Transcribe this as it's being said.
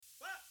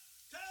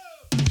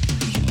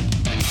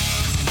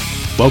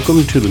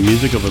Welcome to the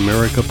Music of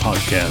America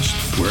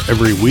podcast, where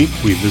every week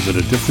we visit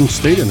a different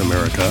state in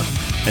America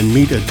and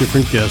meet a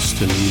different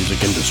guest in the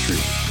music industry.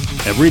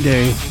 Every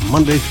day,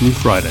 Monday through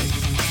Friday.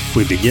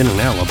 We begin in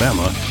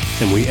Alabama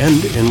and we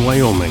end in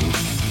Wyoming.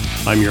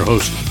 I'm your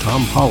host,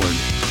 Tom Pollard.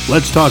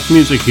 Let's talk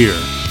music here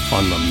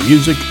on the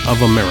Music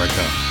of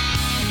America.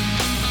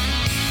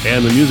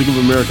 And the Music of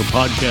America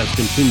podcast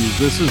continues.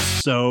 This is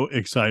so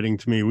exciting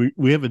to me.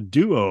 We have a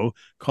duo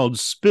called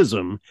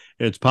Spizm.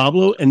 It's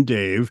Pablo and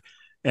Dave.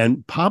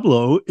 And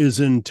Pablo is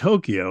in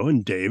Tokyo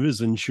and Dave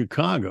is in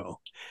Chicago.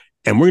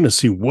 And we're going to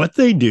see what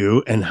they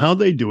do and how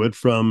they do it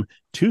from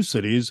two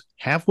cities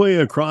halfway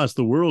across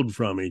the world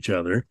from each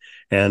other.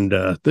 And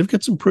they've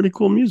got some pretty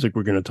cool music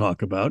we're going to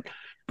talk about.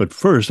 But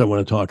first, I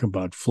want to talk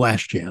about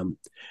Flash Jam.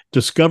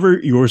 Discover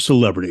your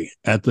celebrity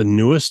at the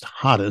newest,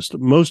 hottest,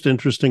 most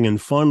interesting,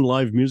 and fun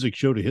live music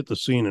show to hit the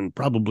scene in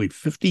probably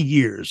 50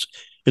 years.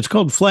 It's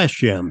called Flash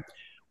Jam.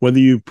 Whether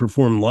you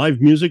perform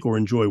live music or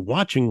enjoy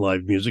watching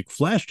live music,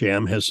 Flash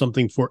Jam has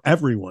something for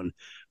everyone.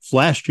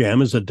 Flash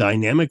Jam is a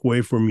dynamic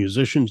way for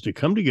musicians to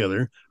come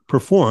together,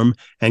 perform,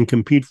 and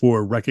compete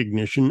for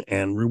recognition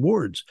and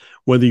rewards.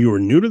 Whether you are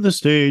new to the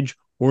stage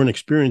or an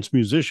experienced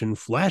musician,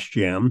 Flash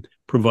Jam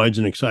provides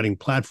an exciting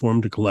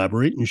platform to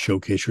collaborate and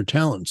showcase your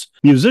talents.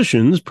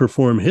 Musicians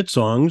perform hit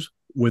songs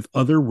with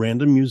other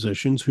random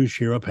musicians who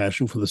share a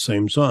passion for the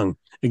same song.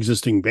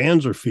 Existing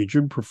bands are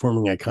featured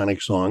performing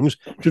iconic songs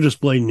to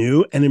display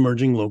new and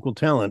emerging local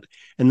talent.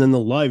 And then the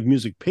live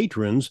music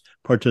patrons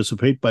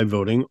participate by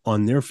voting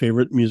on their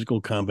favorite musical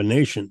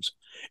combinations.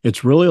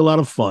 It's really a lot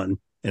of fun,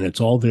 and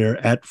it's all there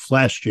at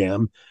Flash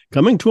Jam,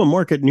 coming to a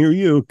market near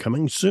you,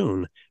 coming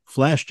soon.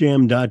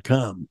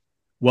 FlashJam.com.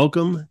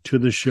 Welcome to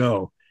the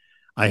show.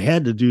 I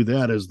had to do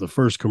that as the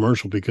first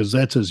commercial because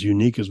that's as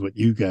unique as what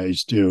you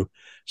guys do.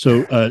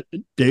 So,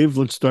 Dave,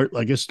 let's start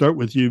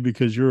with you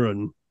because you're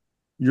in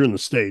the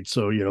States.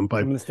 So,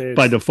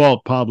 by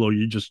default, Pablo,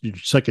 you're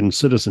second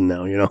citizen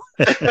now,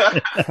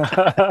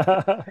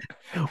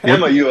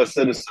 I'm a U.S.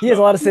 citizen. He has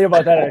a lot to say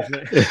about that,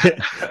 actually.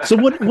 So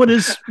what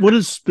is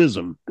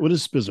Spizm? What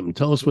is Spizm?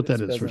 Tell us what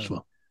that is, first of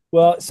all.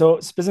 Well, so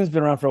Spizm's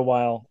been around for a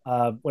while.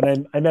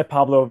 When I met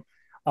Pablo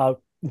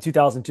in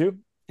 2002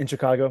 in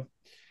Chicago.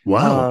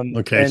 Wow.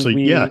 Okay. So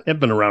I've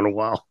been around a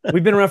while.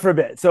 We've been around for a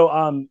bit. So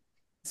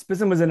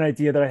Spizm was an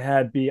idea that I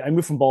had. I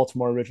moved from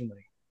Baltimore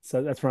originally.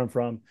 So that's where I'm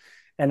from.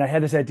 And I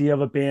had this idea of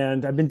a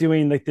band. I've been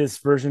doing like this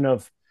version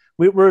of,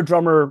 we're a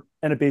drummer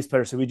and a bass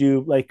player. So we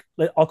do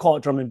I'll call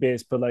it drum and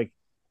bass,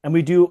 and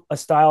we do a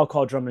style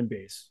called drum and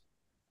bass.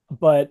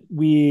 But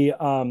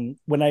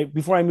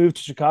before I moved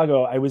to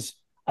Chicago,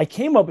 I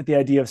came up with the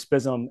idea of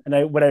Spizm.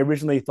 And what I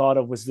originally thought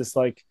of was this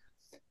like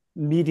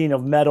meeting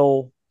of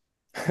metal,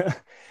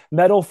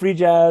 metal free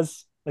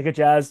jazz, like a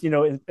jazz,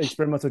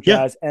 experimental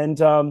jazz, and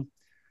drum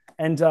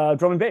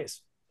and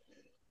bass.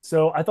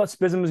 So I thought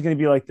Spizm was going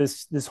to be like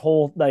this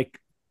whole like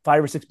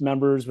 5 or 6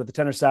 members with a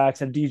tenor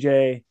sax and a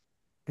DJ,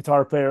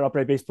 guitar player,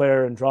 upright bass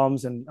player, and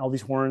drums and all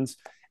these horns.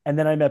 And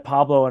then I met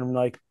Pablo, and I'm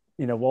like,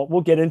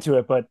 we'll get into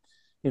it, but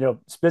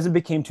Spizm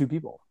became 2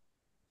 people.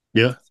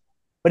 Yeah,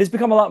 but it's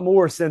become a lot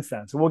more since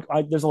then. So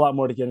there's a lot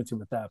more to get into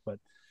with that, but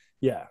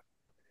yeah.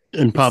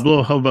 And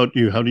Pablo, how about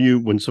you? How do you,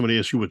 when somebody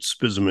asks you what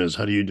Spizm is,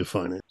 how do you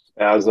define it?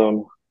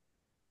 Spasm,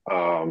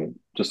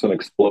 just an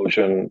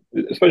explosion,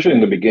 especially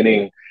in the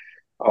beginning.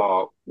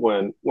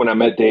 When I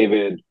met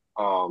David,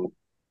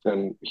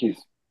 and he's,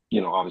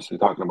 obviously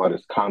talking about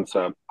his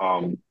concept,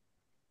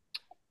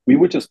 we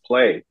would just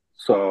play.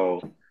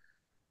 So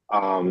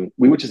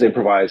we would just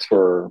improvise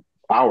for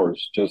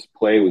hours, just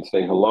play, we'd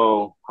say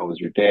hello, how was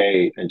your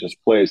day, and just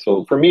play.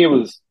 So for me,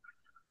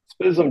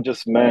 Spizm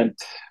just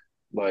meant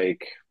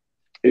like,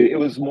 it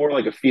was more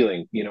like a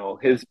feeling,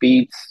 his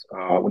beats,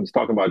 when he's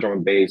talking about drum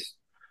and bass,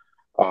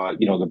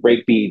 the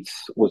break beats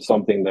was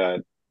something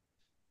that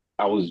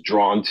I was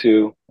drawn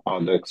to,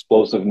 the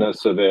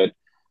explosiveness of it,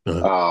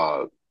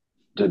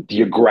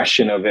 the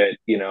aggression of it,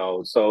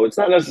 so it's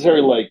not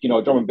necessarily like,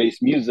 drum and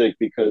bass music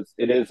because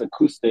it is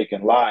acoustic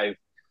and live.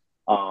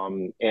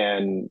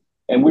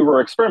 And we were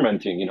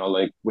experimenting,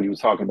 like when he was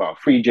talking about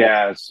free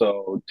jazz.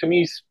 So to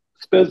me,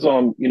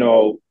 Spizm,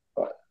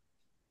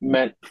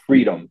 meant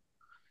freedom.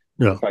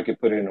 Yeah. If I could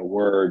put it in a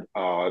word,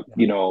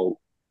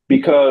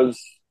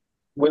 because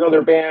with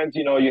other bands,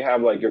 you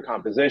have like your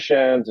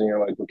compositions and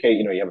you're like, okay,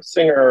 you have a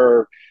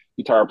singer,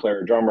 guitar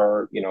player,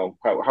 drummer,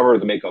 however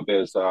the makeup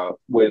is.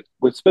 With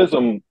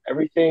Spizm,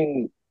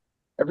 everything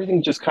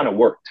just kind of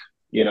worked,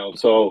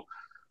 so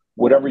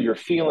whatever you were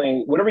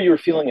feeling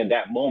in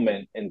that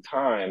moment in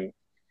time,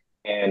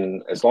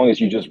 and as long as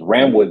you just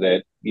ran with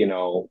it,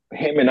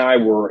 him and I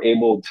were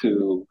able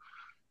to,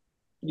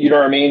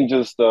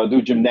 just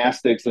do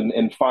gymnastics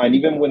and find,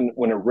 even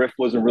when a riff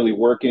wasn't really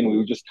working, we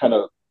would just kind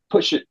of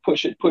push it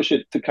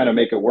to kind of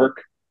make it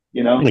work,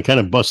 And it kind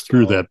of bust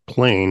through that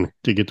plane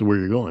to get to where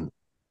you're going.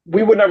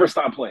 We would never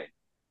stop playing,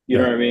 you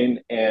know what I mean?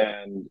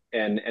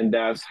 And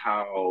that's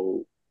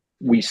how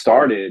we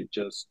started,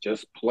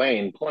 just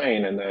playing.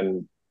 And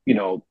then,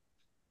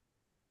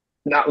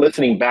 not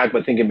listening back,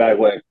 but thinking back,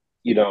 like,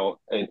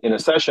 in a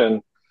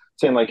session,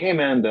 saying like, hey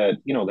man,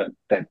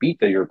 that beat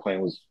that you were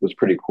playing was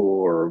pretty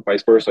cool, or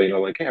vice versa.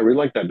 Like, hey, I really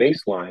like that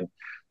bass line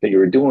that you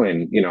were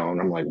doing, and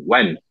I'm like,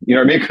 when? You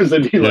know what I mean? Because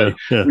it'd be Yeah, like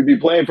yeah. we'd be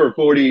playing for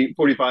 40,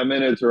 45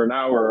 minutes or an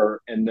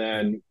hour, and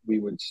then we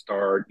would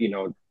start,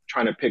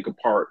 trying to pick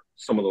apart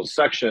some of those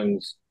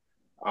sections.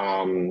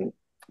 Um,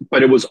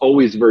 but it was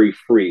always very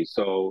free.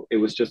 So it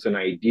was just an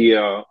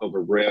idea of a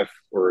riff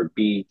or a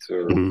beat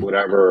or Mhm.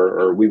 whatever,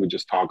 or we would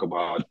just talk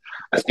about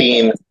a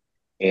theme,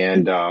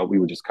 and we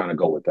would just kind of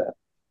go with that.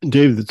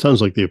 Dave, it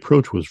sounds like the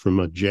approach was from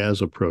a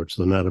jazz approach,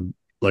 so not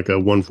like a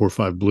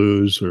 145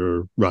 blues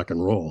or rock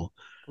and roll.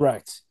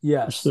 Correct.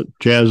 Yes, So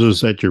jazz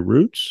is at your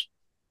roots?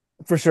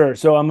 for sure.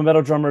 So I'm a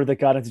metal drummer that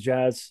got into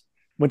jazz,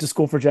 went to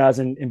school for jazz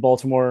in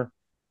Baltimore,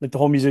 like the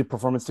whole music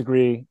performance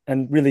degree,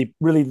 and really,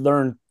 really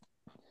learned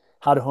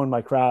how to hone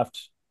my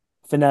craft,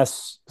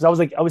 finesse.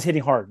 Because I was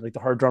hitting hard, like the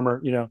hard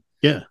drummer.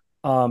 Yeah.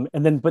 And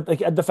then, but like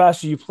the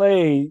faster you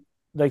play,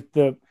 like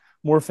the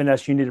more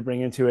finesse you need to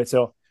bring into it.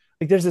 So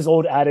like there's this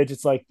old adage,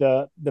 it's like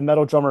the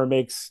metal drummer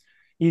makes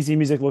easy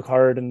music look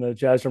hard, and the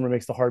jazz drummer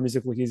makes the hard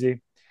music look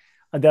easy.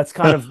 And that's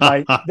kind of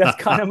my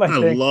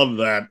I thing. love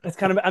that. That's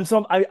kind of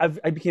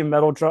I became I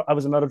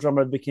was a metal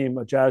drummer, I became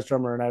a jazz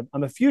drummer, and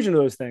I'm a fusion of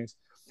those things.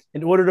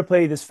 In order to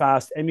play this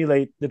fast,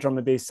 emulate the drum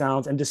and bass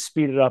sounds, and just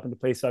speed it up and to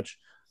play such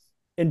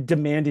in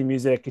demanding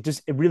music,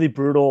 it really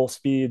brutal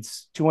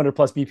speeds, 200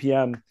 plus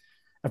BPM,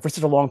 and for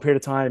such a long period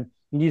of time,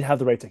 you need to have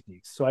the right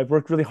techniques. So I've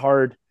worked really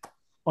hard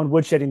on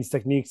woodshedding these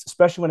techniques,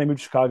 especially when I moved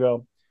to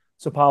Chicago.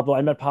 So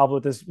I met Pablo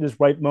at this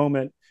right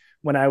moment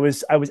when I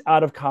was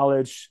out of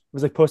college. It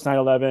was like post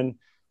 9/11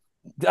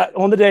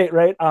 on the date,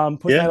 right?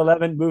 Post Yeah.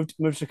 9/11, moved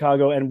to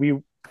Chicago, and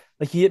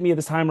he hit me at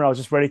this time where I was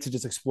just ready to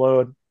just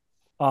explode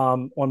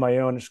on my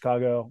own in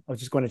Chicago. I was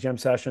just going to jam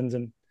sessions,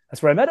 and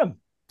that's where I met him.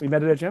 We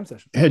met at a jam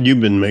session. Had you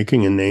been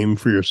making a name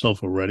for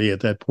yourself already at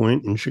that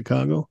point in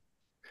Chicago?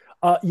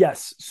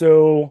 Yes.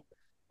 So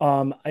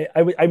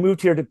I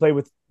moved here to play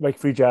with like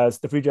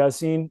the free jazz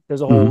scene.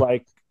 There's a whole Hmm.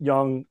 like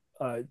young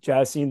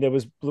jazz scene that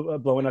was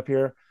blowing up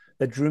here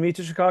that drew me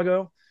to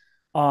Chicago.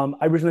 I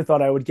originally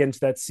thought I would get into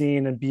that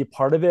scene and be a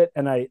part of it,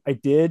 and I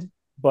did,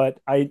 but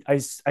I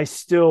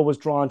still was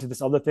drawn to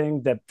this other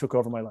thing that took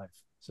over my life.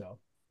 So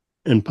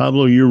And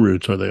Pablo, your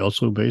roots, are they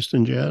also based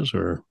in jazz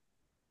or?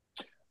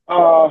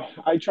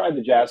 I tried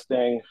the jazz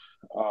thing.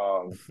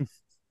 Um,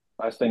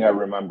 Last thing I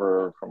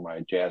remember from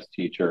my jazz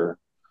teacher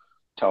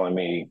telling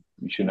me,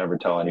 you should never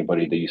tell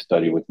anybody that you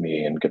study with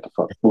me and get the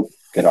fuck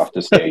get off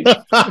the stage.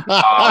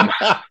 Um,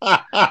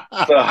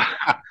 so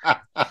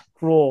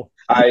cruel.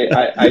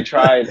 I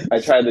tried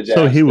the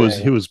So jazz he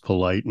thing. was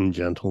polite and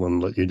gentle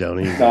and let you down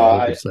No, easy.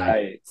 You could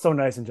say. So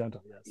nice and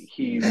gentle. Yes.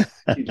 he's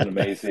an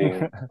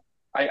amazing.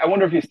 I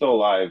wonder if he's still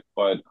alive,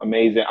 but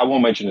amazing. I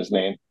won't mention his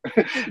name.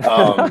 Yeah,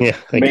 thank you.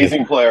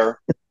 Amazing player,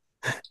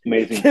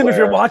 amazing Tim, if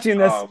you're player. watching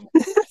this,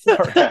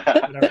 sorry.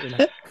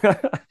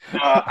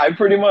 I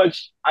pretty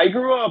much I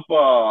grew up.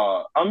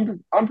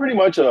 I'm pretty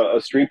much a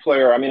street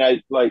player. I mean,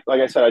 I like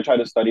I said, I tried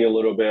to study a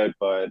little bit,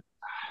 but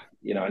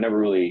I never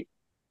really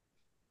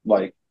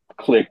like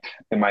clicked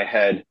in my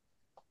head.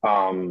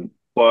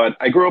 But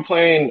I grew up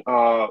playing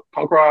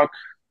punk rock,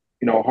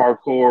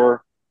 hardcore,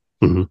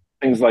 Mhm.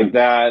 things like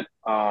that.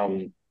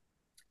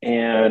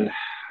 And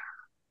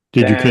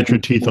Did you cut your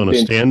then teeth on moved a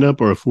into, stand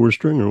up or a four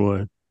string or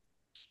what?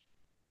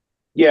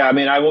 yeah, I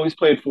mean, I've always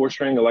played four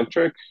string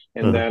electric.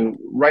 And Uh, then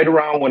right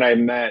around when I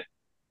met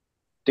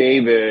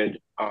David,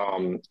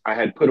 I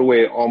had put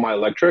away all my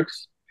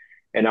electrics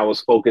and I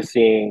was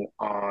focusing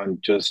on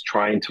just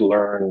trying to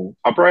learn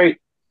upright,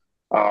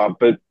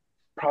 but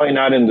probably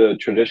not in the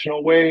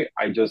traditional way.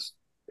 I just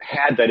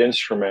had that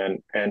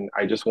instrument and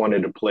I just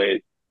wanted to play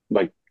it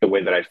like the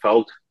way that I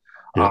felt.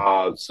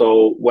 yeah.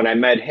 So when I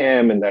met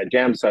him in that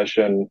jam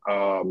session,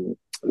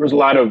 there was a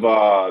lot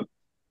of,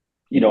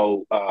 you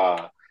know,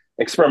 uh,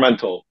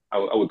 experimental, I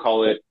would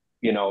call it,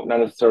 not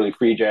necessarily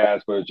free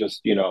jazz, but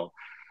just,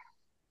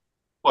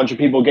 bunch of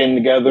people getting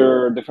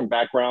together, different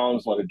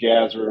backgrounds, a lot of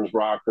jazzers,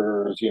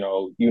 rockers, you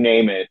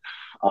name it,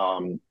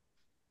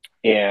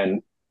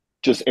 and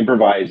just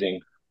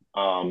improvising.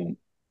 Um,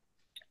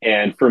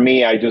 and for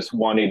me, I just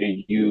wanted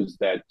to use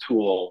that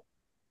tool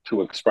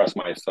to express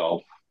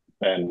myself,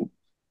 and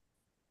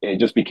it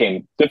just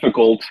became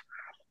difficult.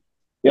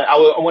 Yeah, I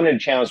wanted to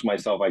challenge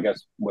myself. I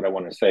guess what I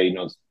want to say,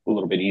 it's a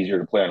little bit easier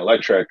to play on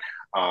electric,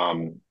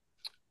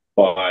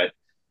 but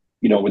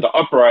with the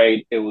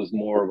upright, it was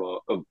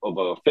more of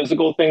a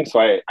physical thing. So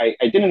I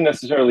didn't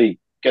necessarily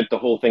get the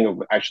whole thing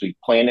of actually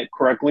playing it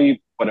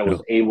correctly, but I Yeah.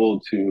 was able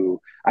to.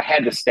 I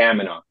had the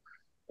stamina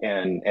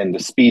and the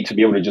speed to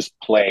be able to just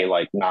play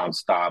like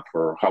nonstop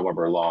for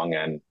however long.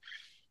 And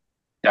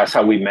that's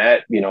how we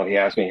met. He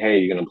asked me, "Hey,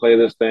 you gonna play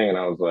this thing?" And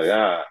I was like,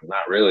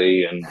 not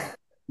really. And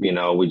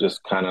we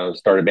just kind of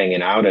started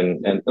banging out.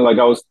 And like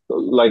I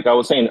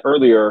was saying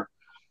earlier,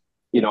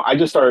 I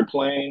just started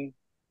playing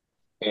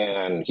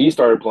and he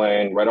started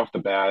playing right off the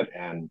bat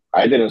and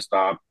I didn't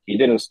stop, he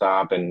didn't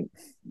stop, and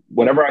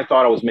whenever I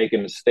thought I was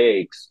making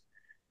mistakes,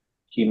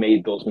 he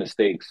made those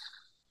mistakes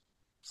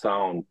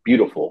sound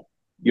beautiful.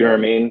 You know what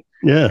I mean?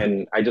 Yeah.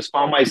 And I just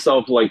found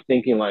myself like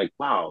thinking like,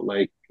 wow,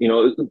 like, you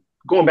know,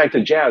 going back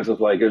to jazz, it's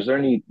like, is there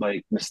any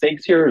like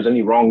mistakes here? Is there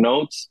any wrong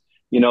notes?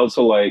 You know,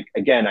 so like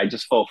again, I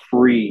just felt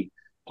free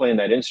playing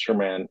that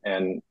instrument,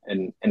 and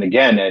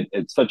again,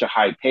 at such a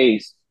high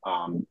pace,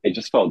 it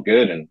just felt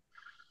good,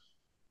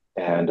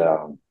 and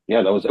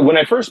yeah, that was when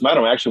I first met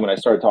him. Actually, when I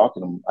started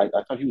talking to him,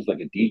 I thought he was like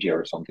a DJ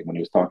or something when he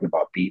was talking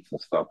about beats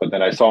and stuff. But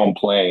then I saw him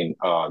playing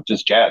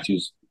just jazz. He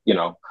was, you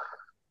know,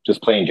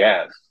 just playing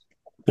jazz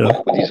Yeah.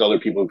 with these other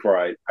people before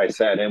I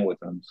sat in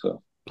with him. So it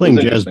was Playing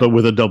jazz, interesting but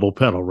with a double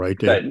pedal, right,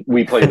 Dave? that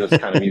we play this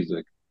kind of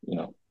music, you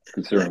know,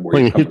 considering where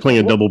he's He's coming playing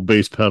a from. Well, double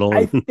bass pedal.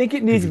 I And think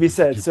it needs to be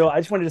said. So I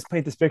just wanted to just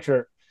paint this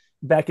picture.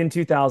 Back in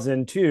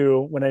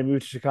 2002, when I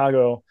moved to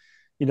Chicago,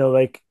 you know,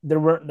 like there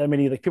weren't that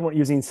many, like people weren't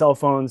using cell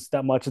phones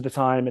that much at the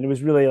time. And it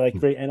was really like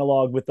very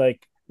analog with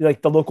like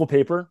the local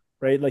paper,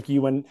 right? Like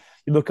when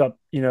you look up,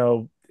 you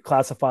know,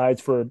 classifieds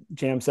for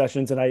jam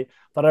sessions. And I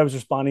thought I was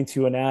responding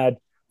to an ad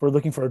for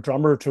looking for a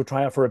drummer to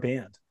try out for a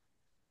band.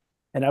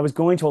 And I was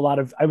going all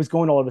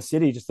over the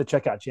city just to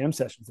check out jam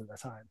sessions at that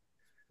time,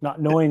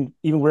 not knowing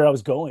even where I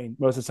was going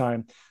most of the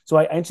time. So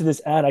I enter this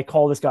ad, I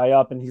call this guy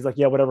up and he's like,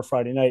 yeah, whatever,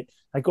 Friday night.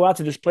 I go out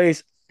to this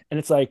place and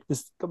it's like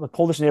this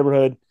Polish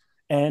neighborhood.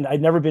 And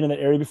I'd never been in that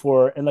area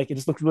before. And like, it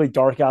just looked really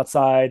dark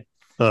outside.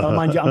 Now,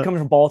 mind you, I'm coming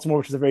from Baltimore,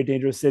 which is a very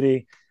dangerous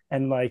city.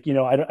 And like, you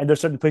know, there's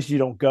certain places you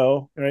don't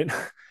go. Right.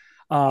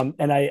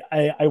 And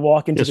I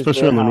walk into this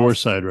especially on the north warehouse,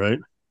 side, right?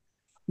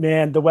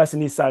 man, the west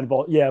and east side of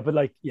Baltimore. Yeah. But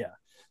like, yeah.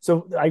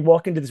 So I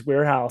walk into this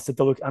warehouse at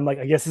the look. I'm like,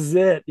 I guess this is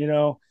it, you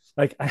know,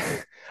 like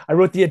I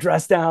wrote the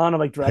address down. I'm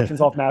like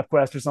directions off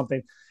MapQuest or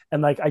something.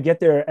 And like I get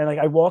there and like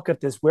I walk up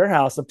this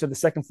warehouse up to the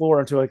second floor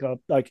into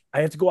like I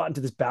have to go out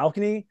into this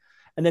balcony,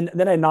 and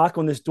then I knock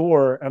on this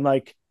door. And I'm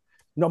like,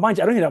 no, mind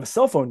you, I don't even have a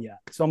cell phone yet.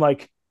 So I'm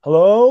like,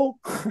 hello.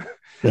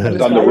 And It's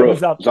this on the guy opens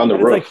roof. up It's on the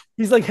and it's like roof.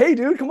 he's like, hey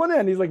dude, come on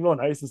in. He's like real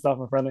nice and stuff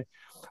and friendly.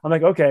 I'm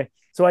like, okay.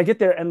 So I get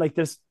there and like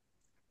this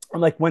I'm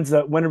like, when are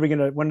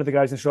the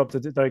guys gonna show up to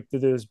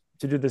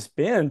do this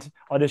band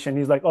audition?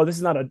 He's like, oh, this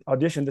is not an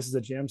audition, this is a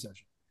jam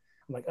session.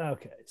 I'm like,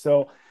 okay,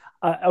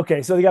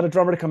 so they got a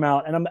drummer to come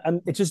out,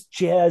 and it's just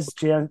jazz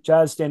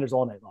standards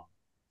all night long.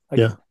 Like,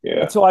 Yeah.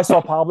 Yeah. until I saw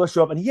Pablo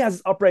show up, and he has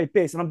this upright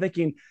bass, and I'm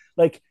thinking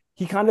like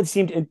he kind of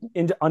seemed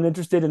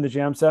uninterested in the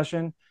jam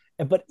session,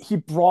 but he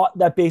brought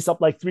that bass up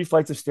like 3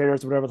 flights of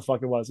stairs or whatever the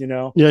fuck it was, you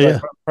know, Yeah,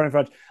 like yeah.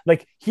 French.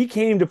 Like he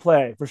came to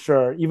play for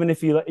sure, even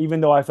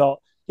though I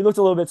felt he looked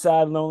a little bit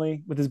sad and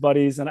lonely with his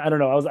buddies, and I don't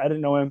know, I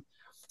didn't know him,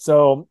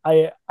 so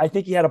I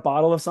think he had a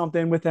bottle of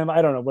something with him.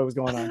 I don't know what was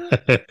going on.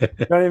 You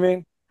know what I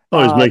mean?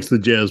 Always makes Um,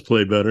 the jazz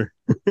play better.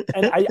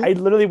 and I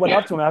literally went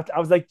up to him after. I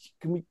was like,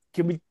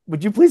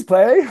 would you please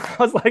play?" I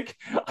was like,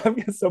 "I'm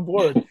getting so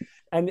bored,"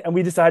 and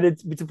we decided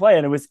to play,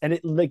 and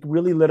it like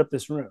really lit up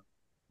this room.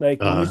 Like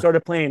when we Uh,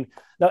 started playing.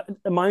 Now,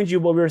 mind you,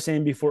 what we were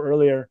saying before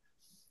earlier,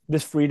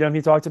 this freedom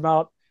he talked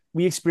about,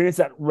 we experienced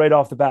that right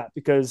off the bat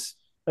because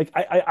like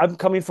I'm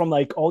coming from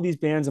like all these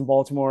bands in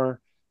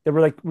Baltimore that were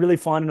like really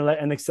fun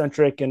and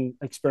eccentric and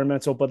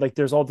experimental, but like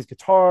there's all this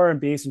guitar and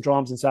bass and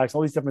drums and sax,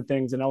 all these different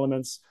things and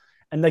elements,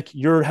 and like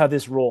you have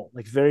this role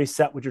like very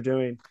set what you're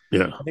doing.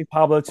 yeah. I think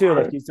Pablo too,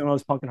 like Right. he's doing all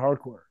this punk and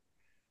hardcore,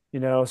 you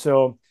know,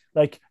 so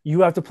like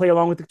you have to play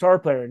along with the guitar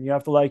player and you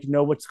have to like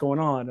know what's going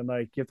on and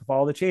like you have to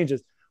follow the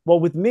changes. Well,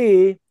 with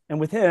me and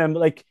with him,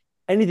 like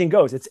anything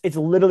goes. It's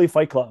literally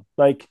Fight Club.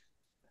 Like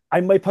I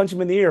might punch him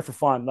in the ear for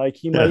fun. Like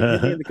he might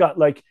hit me in the gut.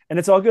 Like, and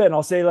it's all good. And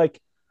I'll say like,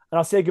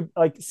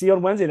 see you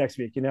on Wednesday next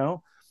week. You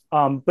know.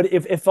 But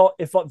if it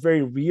felt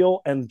very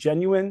real and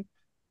genuine,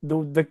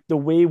 the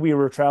way we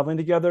were traveling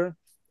together,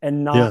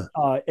 and not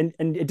Yeah. and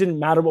it didn't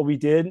matter what we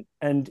did,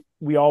 and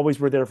we always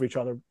were there for each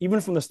other,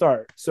 even from the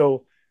start.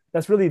 So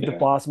that's really the Yeah.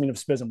 blossoming of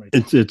Spizm right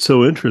there. It's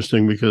so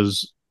interesting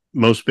because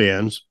most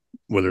bands,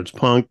 whether it's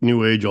punk,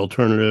 new age,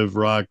 alternative,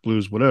 rock,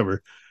 blues,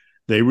 whatever,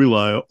 they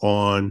rely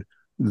on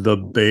the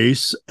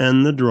bass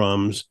and the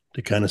drums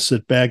to kind of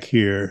sit back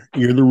here.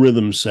 You're the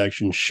rhythm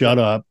section, shut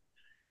up,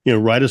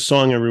 write a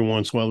song every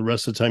once in a while. The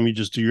rest of the time you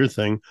just do your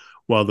thing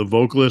while the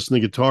vocalists and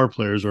the guitar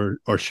players are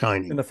In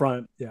shining. the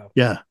front. Yeah.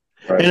 Yeah.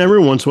 Right. And every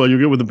once in a while, you'll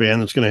get with a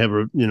band that's going to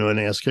have an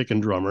ass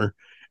kicking drummer,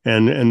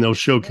 and they'll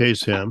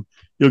showcase him.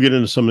 You'll get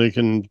into somebody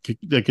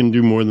that can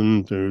do more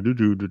than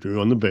do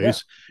on the Yeah.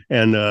 bass,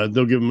 and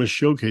they'll give them a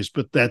showcase.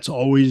 But that's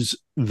always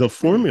the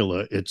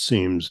formula, it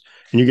seems.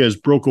 And you guys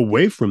broke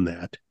away from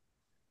that,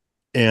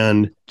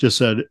 and just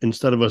said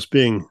instead of us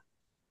being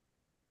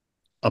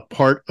a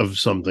part of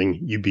something,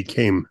 you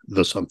became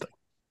the something.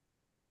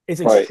 It's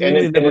Right.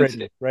 extremely And it's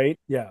liberating, right?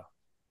 Yeah.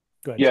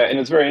 Go ahead. yeah, Sorry. and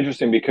it's very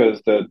interesting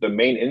because the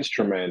main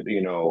instrument,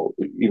 you know,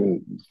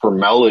 even for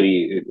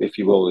melody, if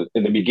you will,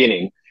 in the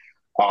beginning,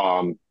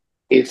 um,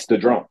 it's the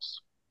drums.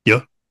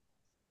 Yeah.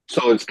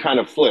 So it's kind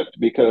of flipped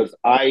because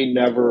I'm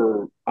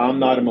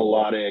not a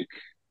melodic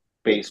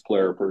bass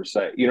player per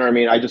se. You know what I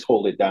mean? I just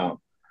hold it down.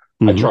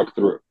 I Mm-hmm. truck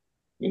through.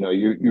 You know,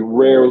 you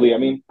rarely. I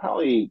mean,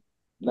 probably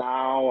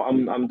now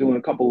I'm doing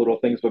a couple little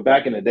things, but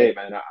back in the day,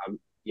 man,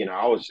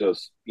 I was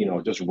just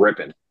just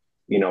ripping.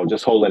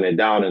 just holding it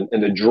down.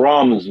 And the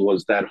drums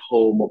was that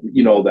whole,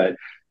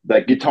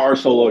 that guitar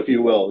solo, if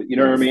you will, you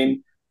know what I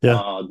mean?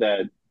 Yeah.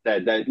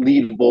 That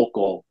lead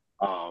vocal,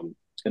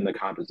 in the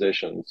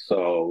composition.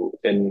 So,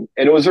 and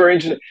it was very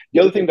interesting. The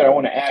other thing that I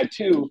want to add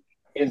too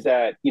is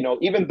that,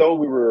 even though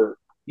we were,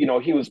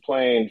 he was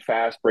playing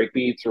fast break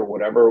beats or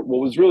whatever, what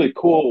was really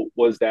cool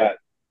was that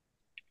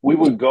we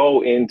would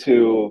go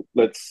into,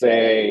 let's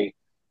say,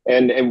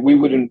 and we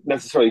wouldn't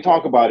necessarily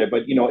talk about it,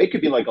 but it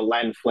could be like a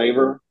Latin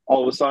flavor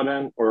all of a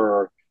sudden,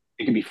 or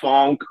it could be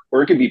funk,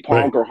 or it could be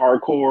Right. punk or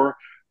hardcore,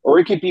 or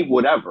it could be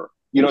whatever.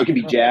 It could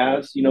be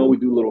jazz. We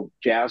do little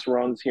jazz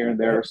runs here and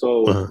there.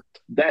 So Uh-huh.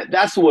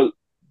 that's what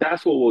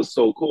was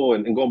so cool.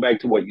 And going back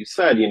to what you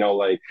said,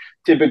 like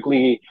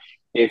typically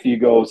if you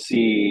go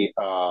see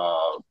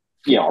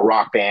a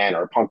rock band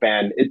or a punk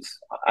band,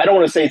 I don't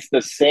want to say it's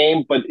the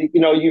same, but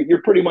you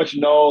pretty much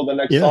know the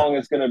next Yeah. song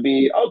is going to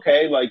be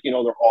okay, like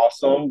they're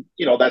awesome,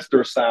 that's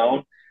their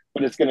sound,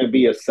 but it's going to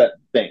be a set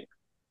thing,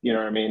 you know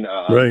what I mean,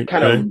 Right.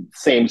 kind Right. of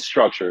same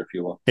structure, if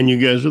you will. And you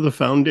guys are the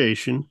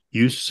foundation.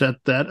 You set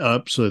that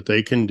up so that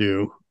they can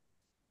do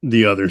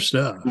the other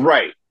stuff.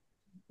 Right.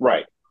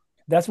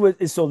 That's what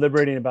is so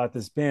liberating about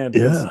this band,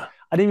 because Yeah.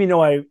 I didn't even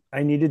know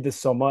I needed this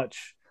so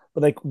much.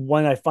 But like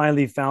when I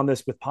finally found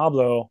this with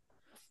Pablo,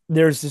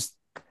 there's just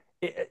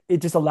it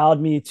just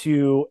allowed me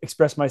to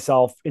express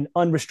myself in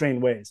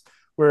unrestrained ways.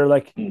 Where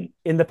like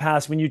in the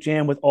past, when you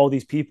jam with all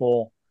these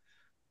people,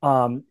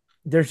 um,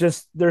 there's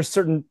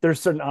certain I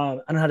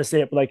don't know how to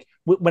say it, but like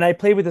when I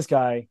play with this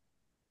guy,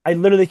 I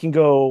literally can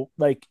go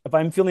like if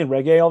I'm feeling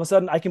reggae, all of a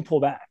sudden I can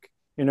pull back.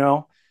 You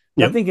know,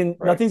 Yep. Right.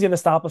 Nothing's going to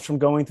stop us from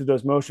going through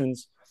those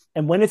motions.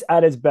 And when it's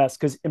at its best,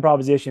 because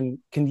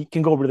improvisation can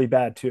go really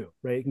bad too,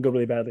 right? It can go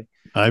really badly.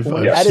 I've But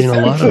when I've at seen its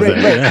a lot of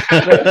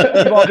right,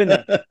 we've all been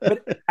there. that.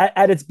 But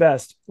at its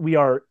best, we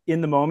are in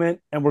the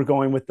moment and we're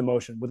going with the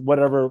motion, with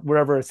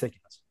wherever it's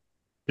taking us.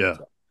 Yeah.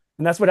 So,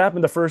 and that's what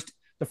happened the first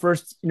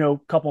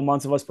couple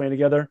months of us playing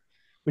together.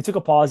 We took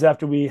a pause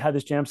after we had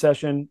this jam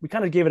session. We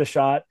kind of gave it a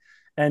shot,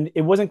 and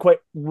it wasn't quite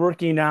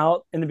working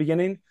out in the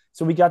beginning.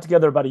 So we got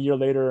together about a year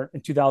later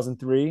in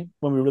 2003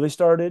 when we really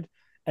started,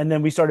 and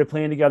then we started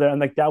playing together.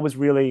 And like that was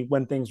really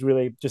when things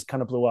really just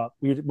kind of blew up.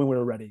 When we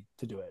were ready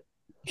to do it.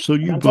 So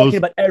And you I'm talking both,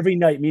 about every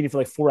night meeting for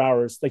like 4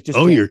 hours, like just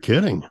oh, jam, you're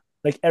kidding.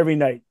 like every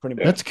night, pretty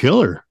much. That's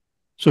killer.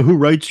 So who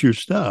writes your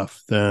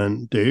stuff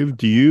then, Dave?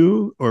 Do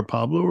you or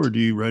Pablo, or do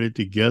you write it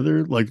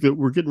together? Like that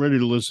we're getting ready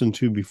to listen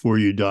to Before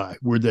You Die.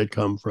 Where'd that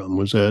come from?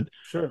 Was that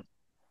Sure.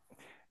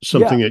 Yeah.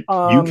 something that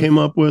you came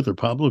up with or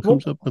Pablo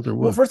comes up with or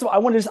Well, what? first of all, I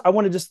want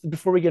to just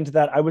before we get into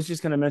that, I was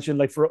just going to mention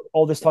like for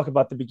all this talk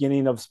about the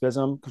beginning of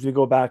Spizm, because we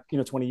go back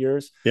 20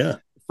 years. Yeah.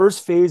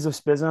 First phase of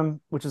Spizm,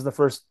 which is the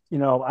first I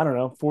don't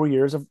know 4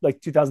 years of like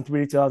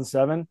 2003 to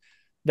 2007.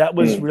 That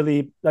was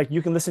really like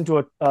you can listen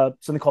to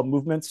something called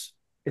Movements.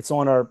 It's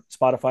on our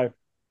Spotify,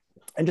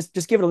 and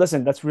just give it a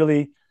listen. That's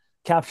really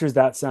captures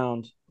that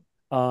sound.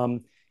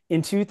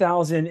 In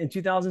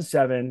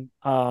 2007,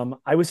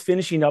 I was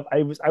finishing up.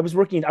 I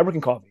work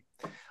in coffee.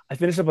 I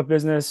finished up a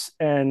business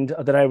and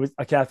that I was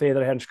a cafe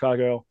that I had in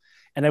Chicago,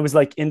 and I was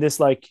like in this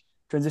like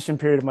transition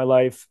period of my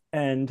life,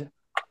 and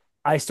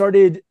I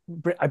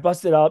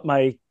busted out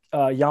my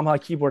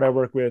Yamaha keyboard I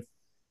work with,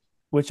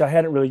 which I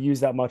hadn't really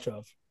used that much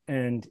of,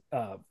 and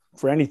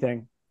for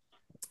anything,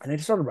 and I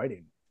just started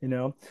writing.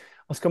 I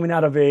was coming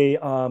out of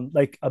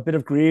like a bit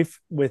of grief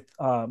with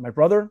my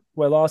brother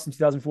who I lost in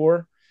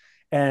 2004,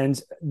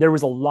 and there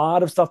was a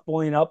lot of stuff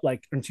blowing up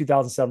like in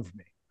 2007 for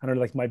me. I don't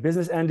know, like my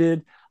business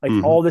ended,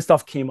 like all this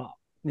stuff came up,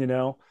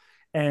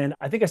 and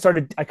I think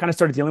I kind of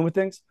started dealing with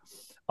things.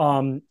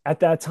 At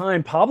that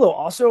time, Pablo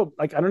also,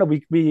 like, I don't know,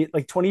 we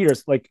like 20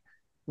 years, like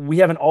we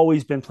haven't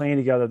always been playing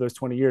together those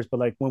 20 years, but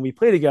like when we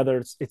play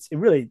together,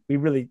 we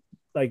really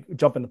like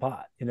jump in the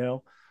pot,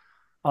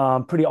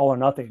 pretty all or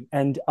nothing.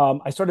 And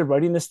I started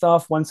writing this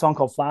stuff, one song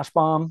called Flash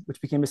Bomb,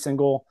 which became a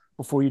single,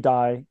 Before You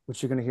Die,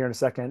 which you're going to hear in a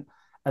second.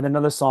 And then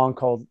another song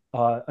called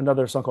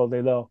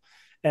Lay Low.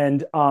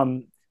 And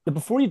the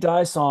Before You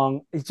Die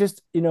song is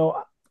just, I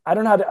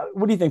don't know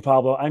what do you think,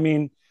 Pablo? I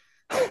mean,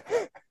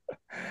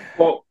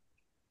 Well,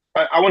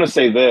 I want to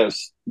say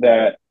this,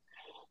 that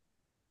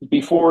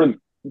before,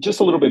 just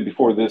a little bit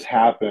before this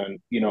happened,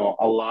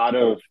 a lot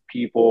of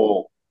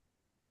people,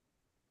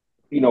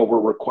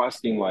 were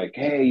requesting like,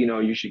 hey,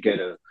 you should get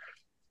a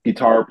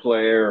guitar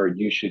player or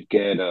you should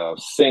get a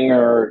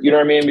singer, you know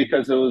what I mean?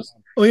 Because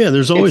Oh yeah,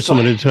 there's always it's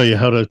someone to tell you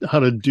how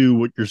to do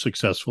what you're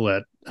successful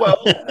at.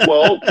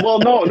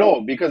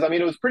 no, because I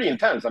mean, it was pretty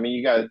intense. I mean,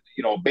 you got,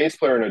 bass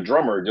player and a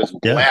drummer just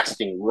Yeah.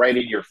 blasting right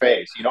in your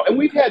face, and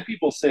we've had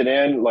people sit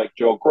in like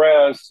Joe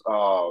Cress,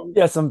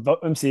 yeah, some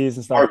MCs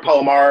and stuff. Art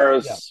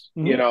Palomares,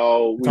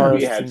 Yeah.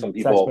 we had some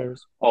people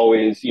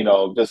always,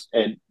 just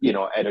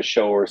at a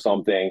show or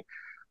something.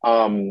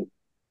 And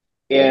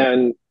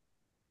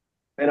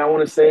I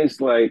want to say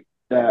it's like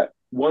that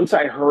once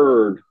I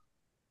heard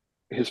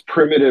his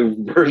primitive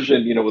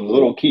version, with a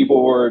little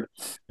keyboard,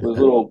 with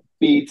little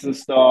beats and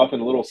stuff,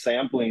 and a little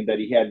sampling that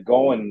he had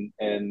going,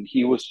 and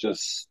he was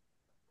just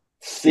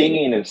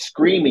singing and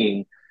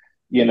screaming.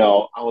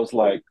 I was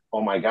like,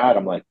 oh my God,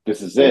 I'm like,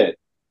 this is it.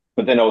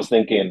 But then I was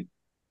thinking,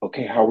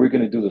 okay, how are we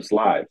going to do this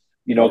live?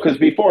 Because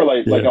before,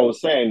 like Yeah. I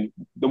was saying,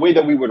 the way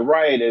that we would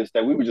write is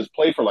that we would just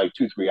play for like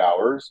 2-3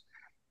 hours.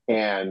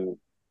 And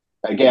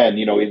again,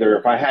 either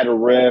if I had a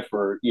riff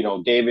or,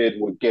 David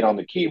would get on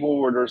the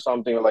keyboard or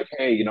something, or like,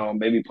 hey,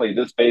 maybe play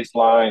this bass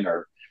line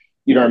or,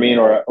 you know what I mean?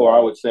 Or I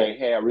would say,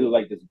 hey, I really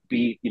like this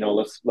beat,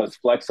 let's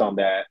flex on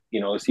that,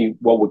 let's see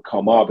what would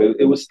come up.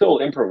 It was still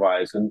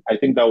improvised. And I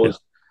think that Yeah. was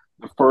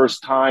the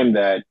first time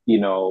that,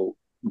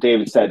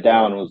 David sat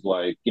down and was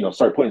like,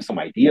 start putting some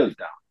ideas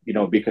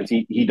down, because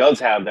he does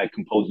have that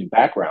composing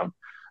background.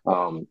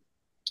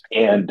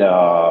 And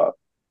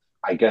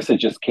I guess it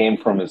just came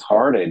from his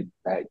heart. And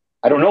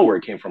I don't know where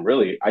it came from,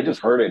 really. I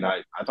just heard it and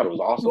I thought it was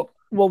awesome,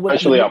 Let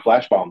especially me on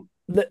Flash Bomb.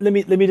 let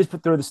me just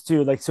put through this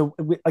too. Like, so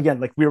again,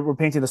 like we're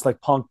painting this like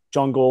punk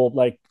jungle,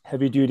 like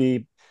heavy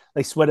duty,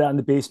 like sweat out in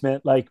the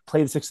basement, like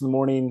play at 6 in the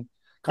morning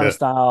kind Yeah. of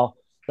style,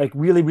 like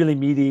really, really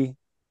meaty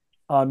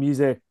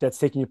music that's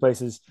taking you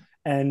places.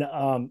 And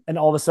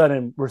all of a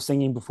sudden we're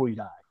singing Before You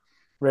Die.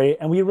 Right.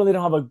 And we really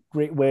don't have a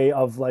great way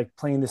of like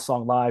playing this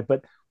song live,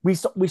 but we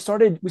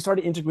started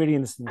integrating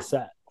this in the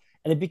set.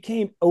 And it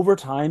became over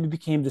time, it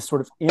became this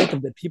sort of anthem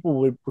that people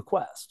would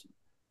request,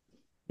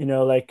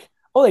 like,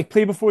 oh, like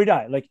play Before You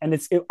Die. Like, and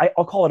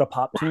I'll call it a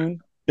pop tune.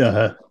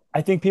 Uh-huh.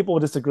 I think people will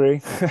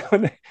disagree.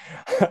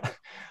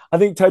 I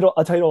think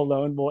a title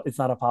alone, well, it's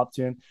not a pop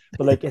tune,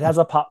 but like it has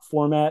a pop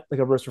format, like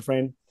a verse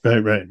refrain.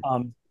 Right.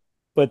 Um,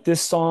 but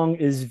this song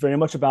is very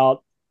much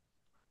about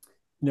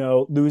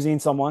losing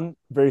someone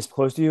very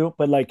close to you,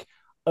 but like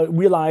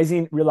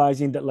realizing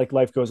that like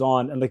life goes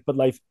on, and like but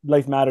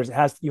life matters.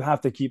 You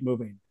have to keep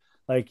moving.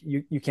 Like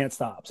you can't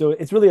stop. So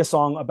it's really a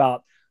song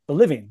about the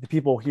living, the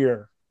people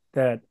here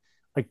that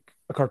like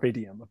a carpe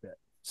diem a bit.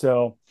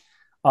 So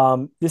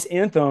this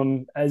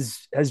anthem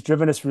has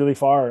driven us really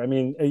far. I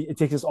mean, it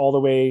takes us all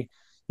the way.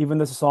 Even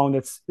this song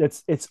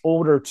it's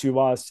older to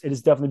us, it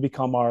has definitely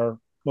become our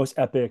most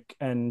epic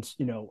and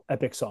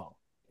epic song.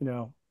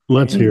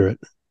 Let's And hear it.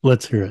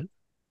 Let's hear it.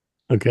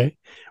 Okay.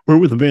 We're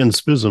with the band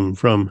Spizm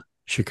from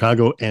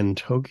Chicago and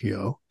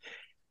Tokyo.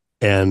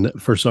 And the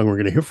first song we're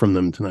going to hear from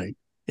them tonight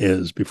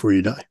is Before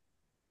You Die.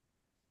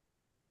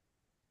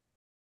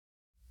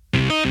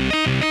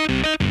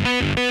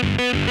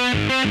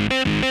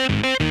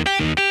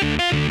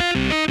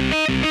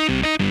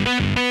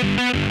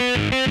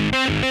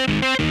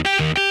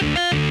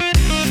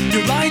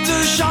 Your light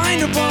does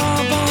shine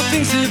above all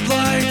things it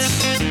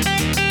lights.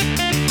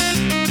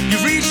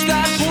 You've reached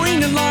that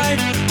point in life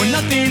when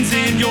nothing's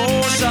in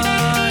your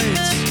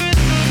sights.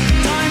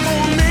 Time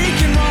for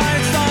making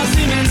right, start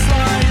seeming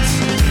slights.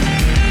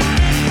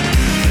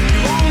 You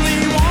only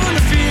want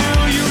to feel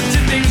you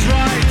did things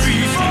right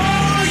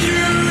before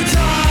you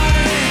die.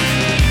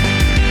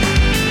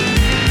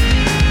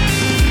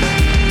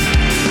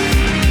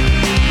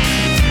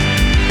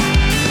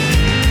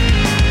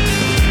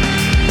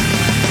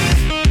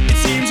 It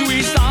seems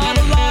we start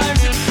our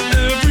lives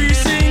every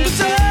single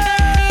day.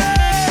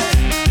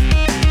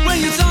 When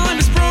your time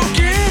is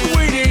broken,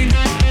 waiting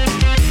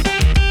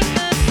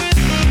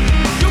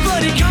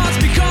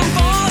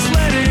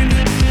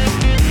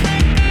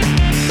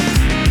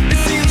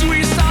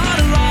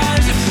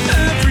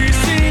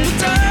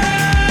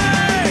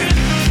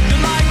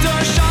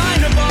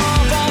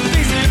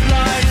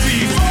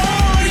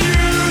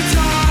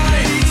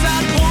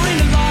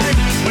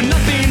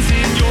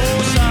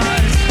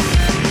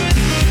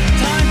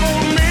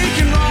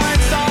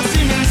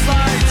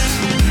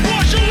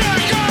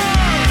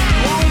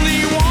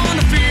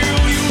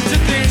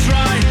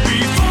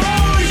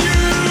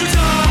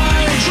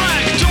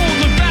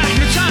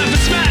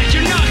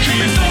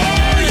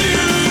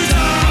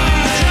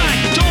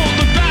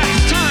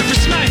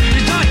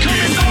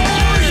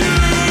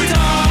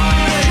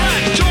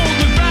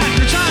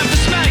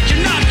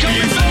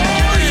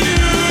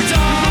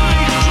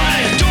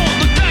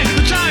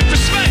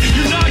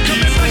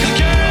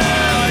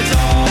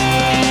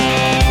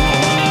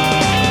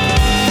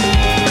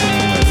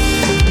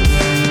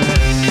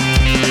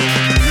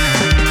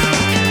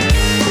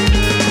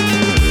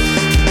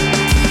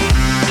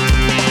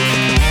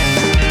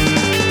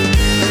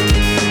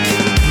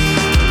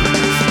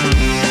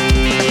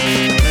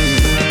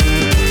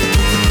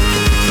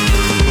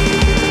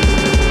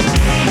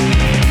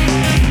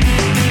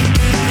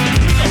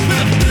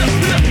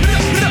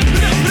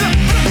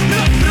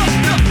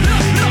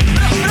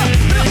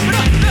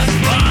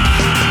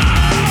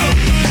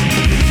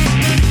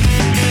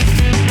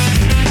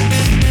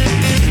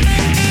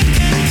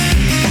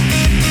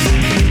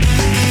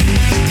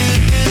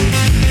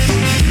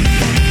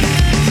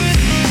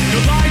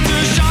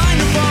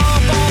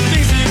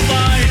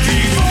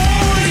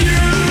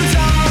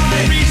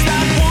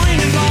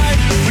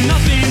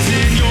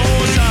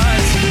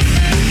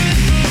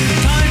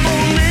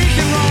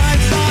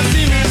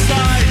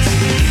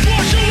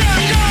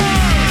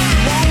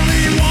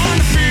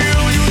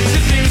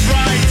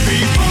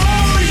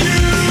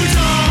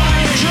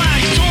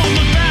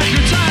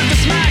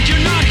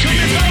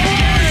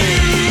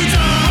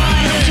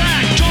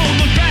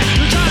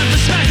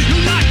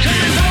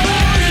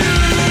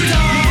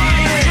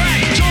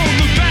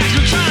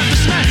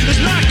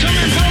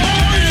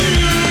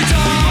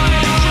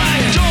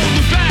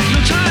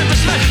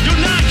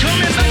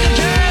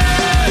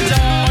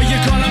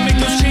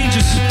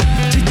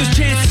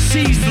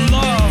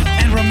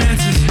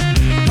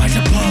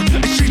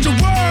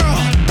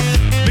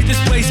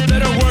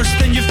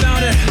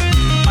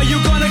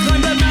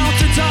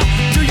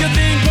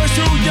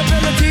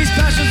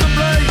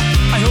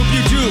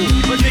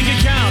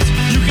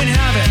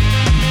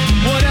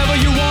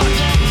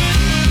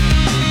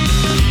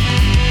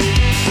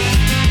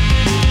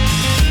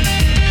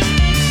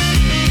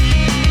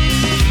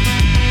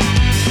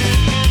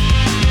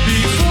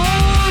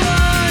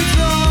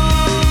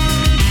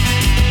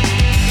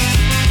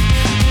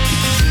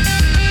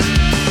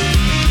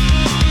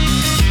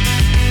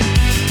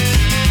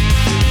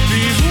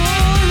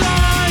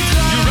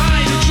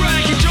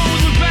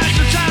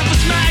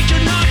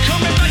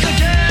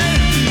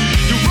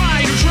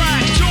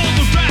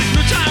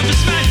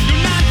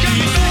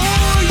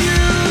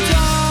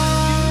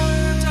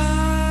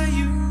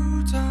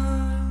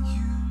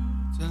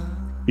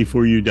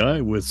Before You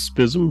Die with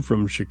Spizm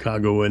from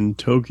Chicago and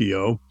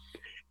Tokyo.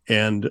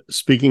 And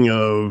speaking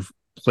of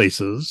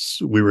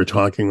places, we were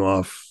talking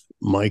off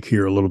mic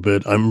here a little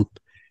bit. I'm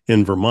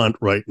in Vermont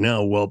right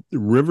now. Well,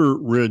 River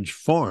Ridge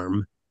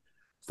Farm,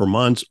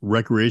 Vermont's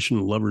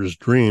recreation lover's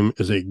dream,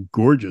 is a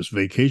gorgeous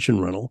vacation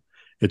rental.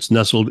 It's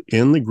nestled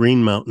in the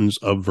Green Mountains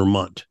of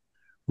Vermont.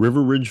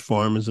 River Ridge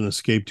Farm is an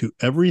escape to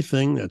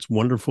everything that's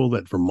wonderful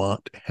that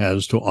Vermont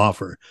has to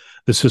offer.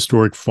 This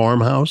historic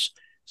farmhouse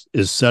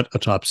is set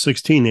atop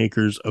 16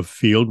 acres of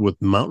field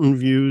with mountain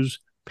views,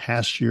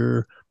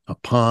 pasture, a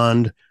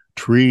pond,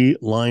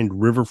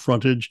 tree-lined river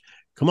frontage.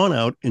 Come on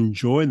out,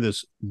 enjoy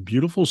this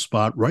beautiful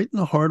spot right in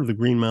the heart of the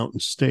Green Mountain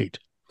State.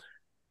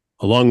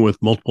 Along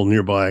with multiple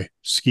nearby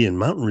ski and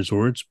mountain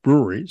resorts,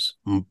 breweries,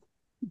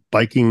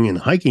 biking and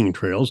hiking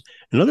trails,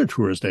 and other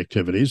tourist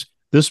activities,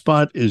 this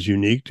spot is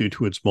unique due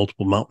to its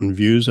multiple mountain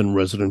views and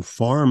resident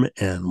farm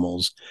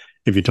animals.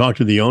 If you talk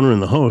to the owner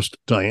and the host,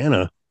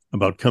 Diana,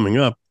 about coming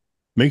up,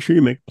 make sure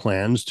you make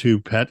plans to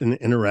pet and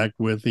interact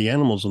with the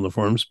animals on the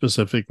farm,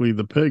 specifically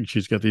the pigs.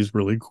 She's got these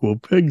really cool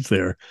pigs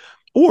there.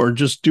 Or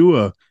just do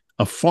a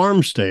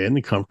farm stay in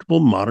the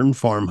comfortable modern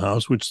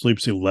farmhouse, which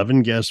sleeps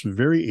 11 guests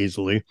very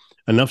easily,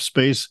 enough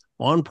space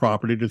on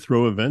property to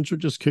throw events or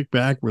just kick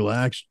back,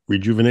 relax,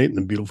 rejuvenate in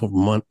the beautiful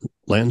Vermont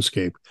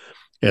landscape.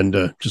 And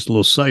just a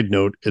little side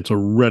note, it's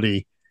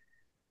already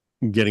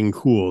getting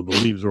cool. The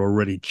leaves are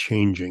already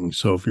changing.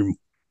 So if you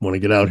want to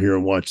get out here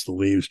and watch the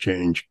leaves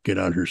change, get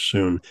out here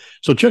soon.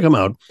 So check them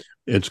out.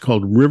 It's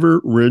called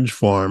River Ridge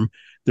Farm.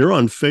 They're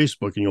on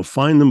Facebook, and you'll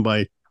find them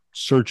by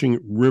searching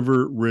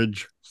River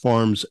Ridge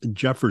Farms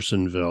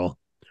Jeffersonville,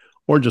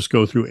 or just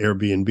go through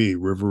Airbnb,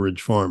 River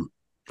Ridge Farm,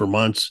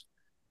 Vermont's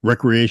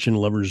recreation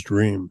lover's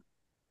dream.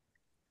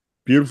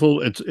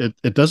 Beautiful.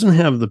 It doesn't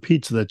have the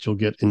pizza that you'll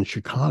get in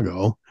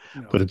Chicago,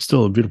 but it's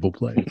still a beautiful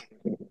place.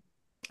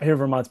 I hear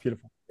Vermont's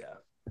beautiful. Yeah.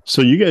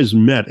 So you guys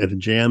met at a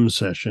jam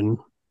session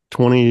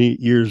 20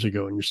 years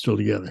ago, and you're still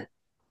together.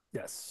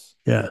 Yes.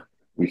 Yeah.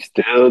 We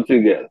still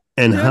together.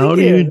 And how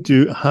do you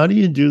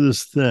do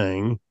this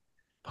thing,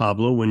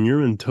 Pablo, when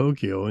you're in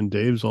Tokyo and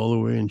Dave's all the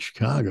way in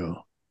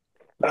Chicago?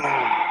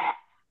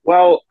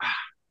 Well,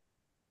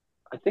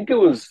 I think it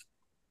was.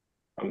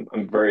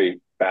 I'm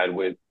very bad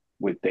with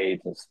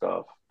dates and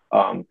stuff.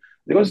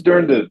 It was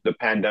during the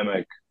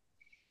pandemic.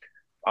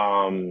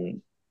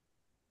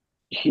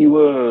 He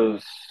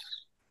was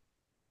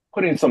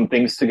putting some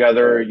things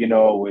together,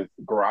 with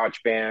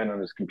GarageBand on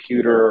his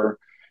computer.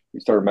 He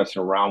started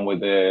messing around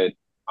with it,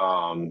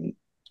 putting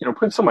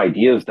some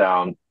ideas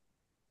down.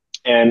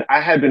 And I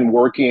had been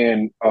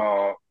working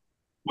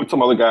with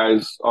some other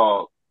guys,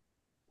 old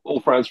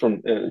friends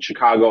from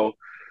Chicago,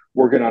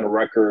 working on a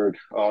record,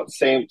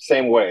 same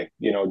way,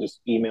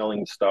 just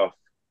emailing stuff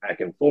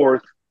back and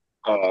forth,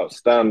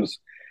 stems.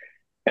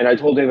 And I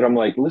told David, I'm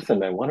like, listen,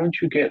 man, why don't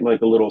you get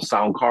like a little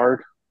sound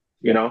card,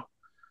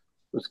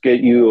 let's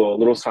get you a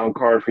little sound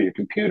card for your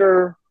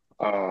computer,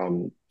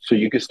 so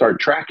you can start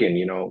tracking,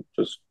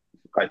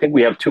 I think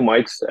we have 2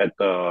 mics at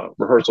the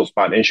rehearsal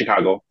spot in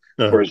Chicago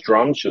for his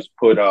drums. Just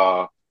put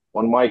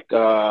one mic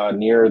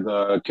near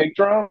the kick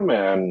drum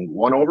and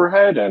one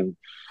overhead, and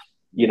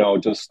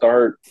just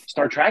start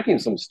tracking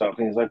some stuff.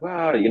 And he's like,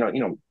 wow,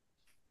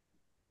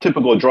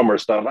 typical drummer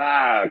stuff.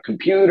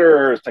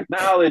 Computers,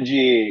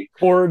 technology,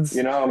 Chords.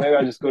 maybe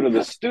I just go to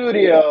the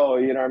studio.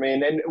 You know what I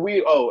mean? And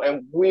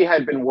we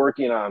had been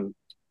working on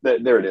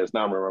there it is.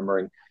 Now I'm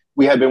remembering.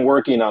 We had been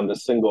working on the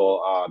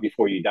single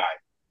Before You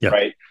Die,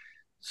 right?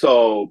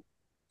 So,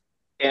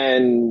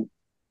 and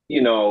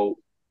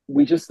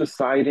we just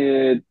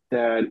decided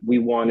that we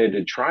wanted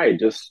to try it.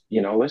 Just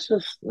let's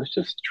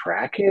just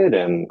track it.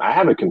 And I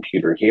have a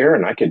computer here,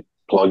 and I could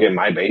plug in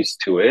my bass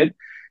to it,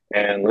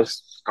 and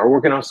let's start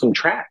working on some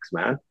tracks,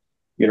 man.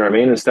 You know what I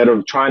mean? Instead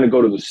of trying to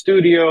go to the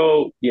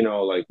studio,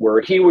 like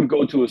where he would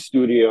go to a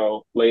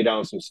studio, lay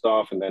down some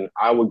stuff, and then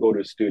I would go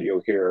to a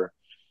studio here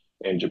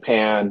in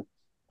Japan.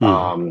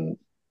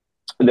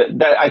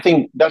 That I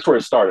think that's where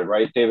it started,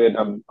 right, David?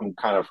 I'm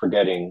kind of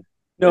forgetting.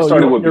 No, it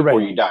started with you're Before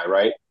right. You Die,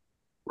 right?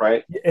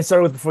 Right. It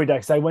started with Before You Die,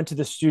 because I went to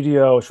the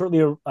studio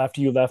shortly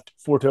after you left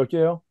for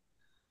Tokyo.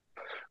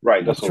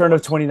 Right. That's the turn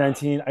of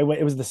 2019. I went.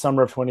 It was the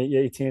summer of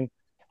 2018,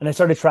 and I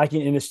started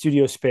tracking in a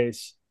studio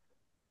space.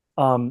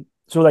 So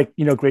like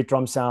great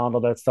drum sound,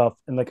 all that stuff,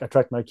 and like I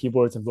tracked my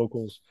keyboards and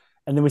vocals,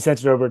 and then we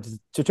sent it over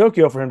to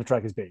Tokyo for him to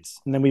track his bass,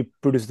 and then we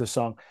produced the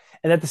song.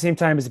 And at the same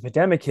time as the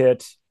pandemic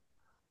hit,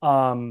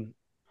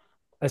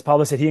 as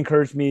Pablo said, he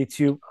encouraged me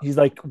to. He's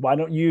like, why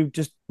don't you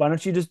just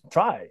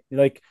try?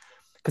 Like,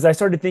 because I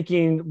started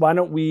thinking, why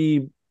don't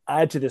we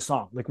add to this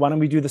song? Like, why don't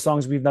we do the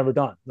songs we've never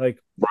done?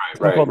 Like,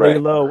 right. Lay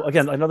Low.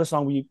 Again, another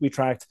song we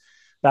tracked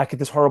back at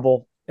this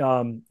horrible,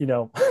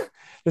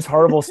 this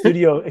horrible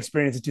studio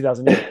experience in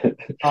 2008.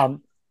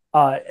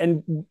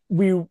 And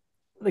we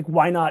like,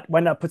 why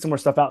not put some more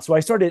stuff out? So I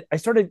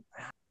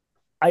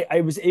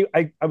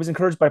was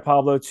encouraged by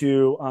Pablo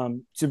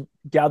to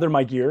gather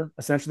my gear.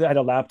 Essentially, I had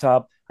a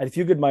laptop, I had a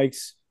few good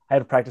mics, I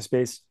had a practice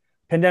space.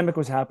 Pandemic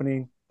was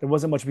happening. there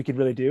wasn't much we could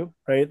really do,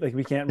 right? Like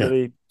we can't Yeah.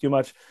 really do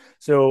much.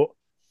 So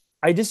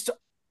I just,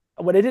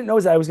 what I didn't know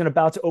is that I was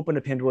about to open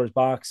a Pandora's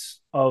box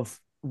of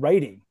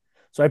writing.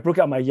 So I broke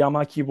out my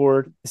Yamaha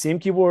keyboard, the same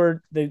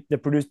keyboard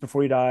that produced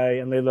Before You Die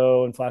and Lay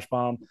Low and Flash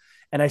Bomb,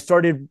 and I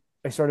started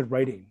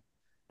writing,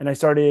 and I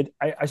started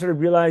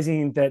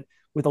realizing that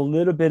with a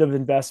little bit of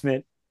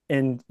investment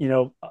in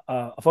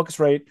a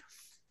Focusrite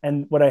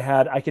and what I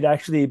had, I could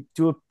actually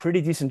do a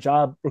pretty decent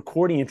job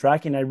recording and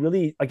tracking. I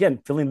really, again,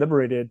 feeling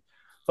liberated,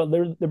 but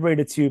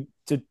liberated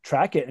to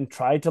track it and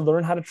try to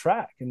learn how to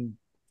track, and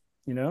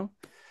you know,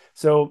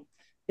 so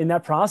in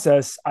that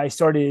process, I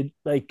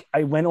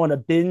went on a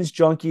binge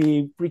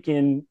junkie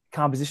freaking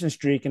composition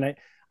streak, and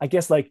I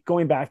guess like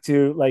going back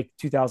to like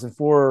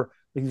 2004,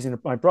 like using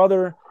my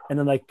brother, and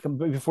then like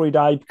Before He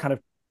Died, kind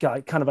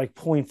of like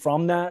pulling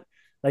from that.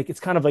 Like it's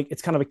kind of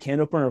a can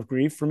opener of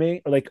grief for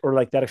me, or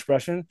like that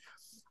expression.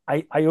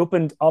 I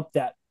opened up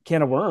that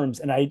can of worms,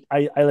 and I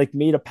like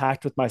made a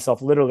pact with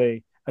myself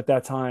literally at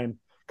that time,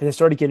 because I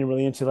started getting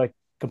really into like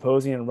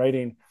composing and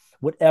writing.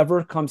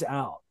 Whatever comes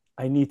out,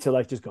 I need to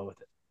like just go with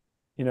it,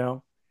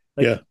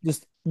 like Yeah.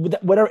 just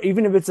whatever,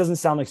 even if it doesn't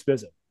sound like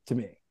Spizm to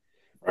me,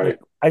 Right. like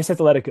I just have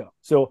to let it go.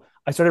 So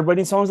I started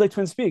writing songs like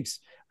Twin Speaks.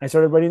 I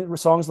started writing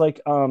songs like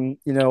all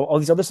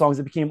these other songs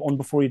that became On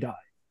Before You Die.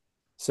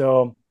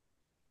 So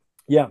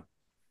yeah,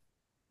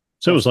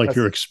 So it was like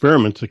your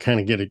experiment to kind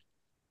of get it,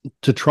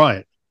 to try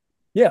it,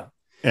 yeah.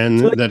 and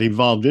So, like, that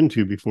evolved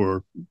into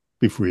Before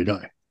You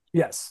Die.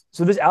 yes.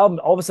 So this album,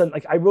 all of a sudden,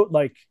 like I wrote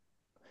like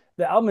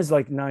the album is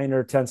like 9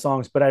 or 10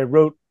 songs, but I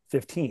wrote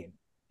 15.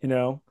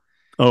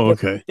 Oh,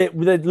 okay. It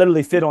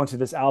literally fit onto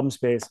this album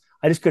space.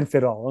 I just couldn't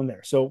fit it all in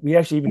there. So we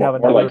actually even have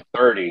More another. like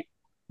 30.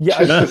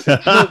 Yeah,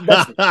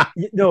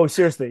 no,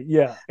 seriously,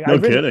 yeah. No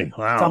kidding.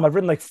 Wow. Tom, I've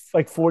written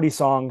like 40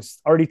 songs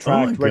already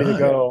tracked, ready to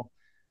go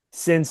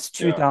since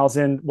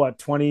 2000,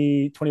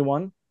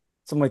 2021,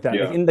 something like that.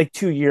 Yeah. Like in like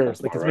 2 years,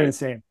 That's like it's about been right.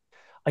 insane.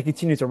 I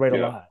continue to write a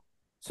Yeah. lot.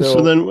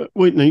 So then,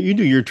 wait, now you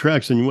do your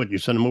tracks, and you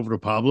send them over to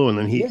Pablo, and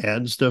then he Yeah.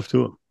 adds stuff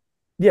to them.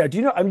 Yeah, do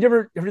you know? I've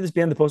never heard of this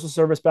band, the Postal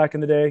Service, back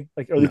in the day,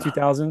 like early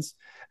 2000s.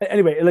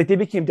 Anyway, like they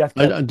became Death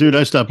Cab. Dude,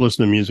 I stopped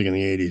listening to music in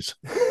the 80s.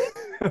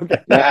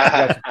 Okay,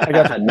 I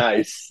got you.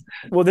 Nice.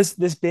 Well,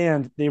 this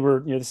band, they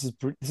were, this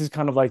is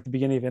kind of like the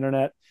beginning of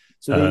internet.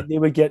 So they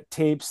would get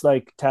tapes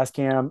like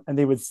Tascam, and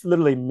they would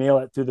literally mail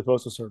it through the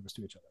Postal Service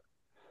to each other.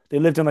 They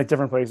lived in like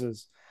different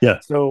places. Yeah.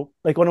 So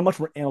like on a much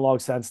more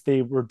analog sense,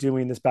 they were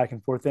doing this back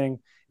and forth thing.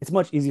 It's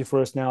much easier for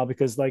us now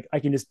because like I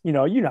can just,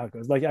 how it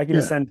goes. Like I can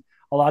just send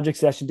a Logic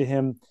session to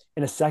him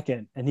in a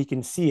second, and he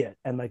can see it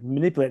and like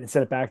manipulate it and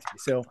send it back to me.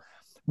 So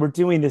we're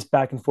doing this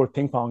back and forth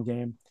ping pong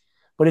game.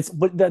 But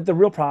the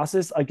real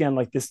process, again,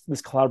 like this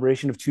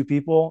collaboration of two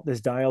people,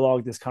 this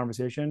dialogue, this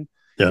conversation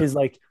is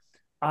like,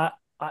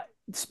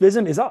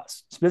 Spizm is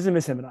us. Spizm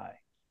is him and I.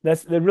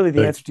 That's really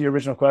the answer to your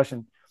original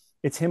question.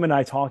 It's him and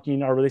I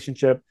talking, our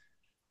relationship.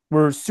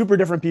 We're super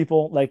different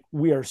people. Like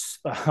we are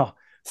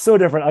so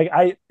different.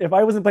 Like if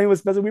I wasn't playing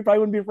with Spizm, we probably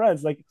wouldn't be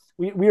friends. Like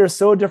we are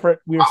so different.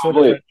 We are so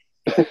different.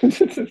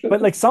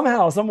 But like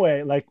somehow, some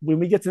way, like when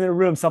we get to the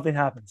room, something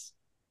happens.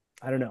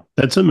 I don't know.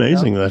 That's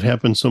amazing. That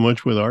happens so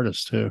much with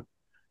artists too.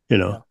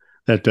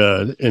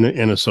 That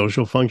in a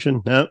social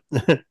function,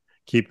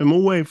 keep him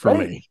away from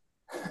me.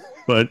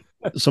 But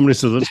somebody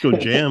says, let's go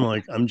jam.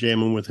 Like I'm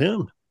jamming with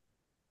him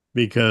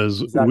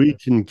because we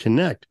can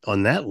connect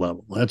on that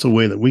level. That's a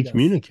way that we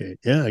communicate.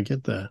 Yeah, I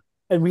get that.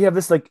 And we have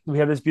this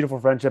beautiful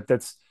friendship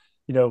that's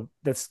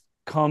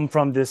come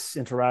from this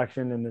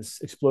interaction and this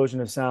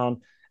explosion of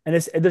sound. And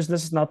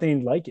there's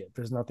nothing like it.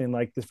 There's nothing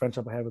like this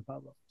friendship I have with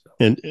Pablo. So.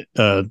 And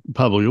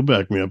Pablo, you'll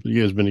back me up. You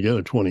guys have been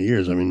together 20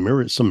 years. I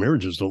mean, some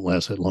marriages don't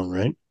last that long,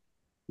 right?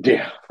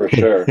 Yeah, for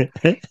sure.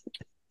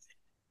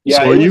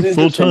 Yeah. So are you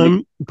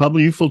full-time, Pablo,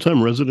 you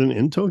full-time resident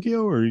in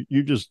Tokyo, or are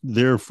you just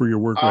there for your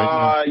work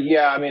right now?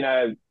 Yeah, I mean,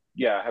 I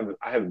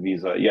have a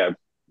visa. Yeah.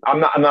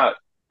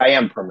 I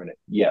am permanent.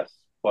 Yes.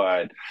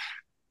 But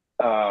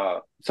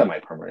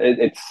semi-permanent.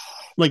 It's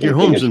like your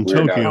home's in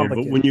Tokyo,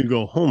 but when you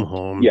go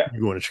home,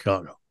 you're going to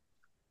Chicago.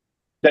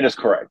 That is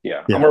correct.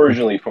 Yeah. I'm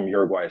originally from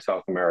Uruguay,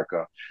 South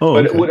America. Oh,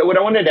 but okay. what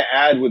I wanted to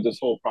add with this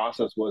whole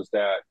process was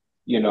that,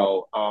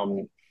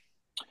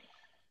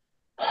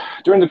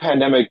 during the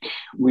pandemic,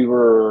 we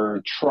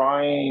were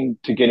trying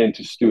to get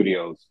into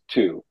studios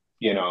too,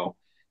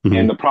 Mm-hmm.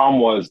 and the problem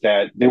was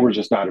that they were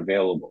just not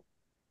available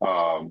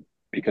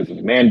because of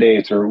the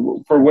mandates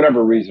or for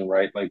whatever reason,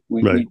 right? Like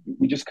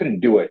we just couldn't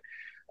do it.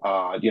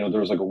 There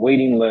was like a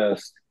waiting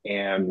list,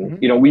 and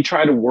we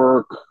try to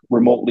work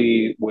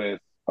remotely with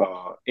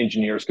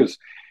engineers because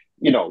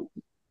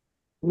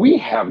we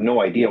have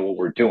no idea what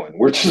we're doing.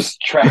 We're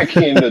just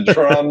tracking the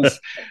drums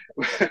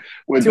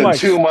with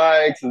two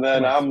mics, and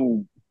then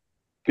I'm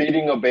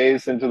feeding a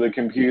bass into the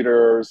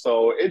computer.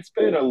 So it's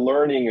been a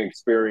learning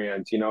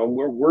experience.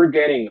 We're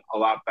getting a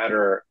lot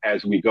better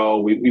as we go.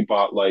 We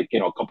bought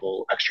a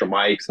couple extra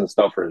mics and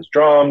stuff for his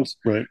drums.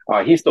 Right.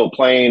 He's still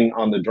playing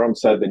on the drum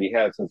set that he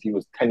had since he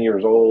was 10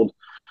 years old.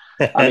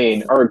 I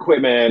mean, our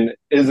equipment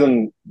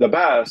isn't the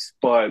best,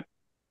 but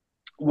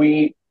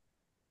we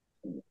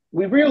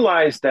we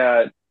realized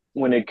that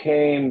when it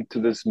came to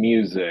this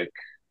music,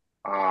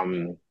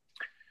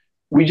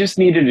 we just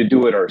needed to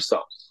do it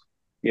ourselves,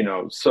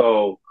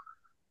 so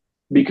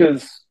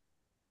because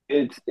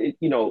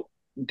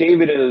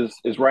David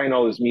is writing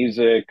all this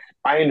music.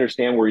 I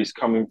understand where he's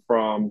coming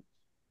from,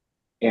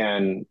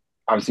 and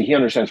obviously he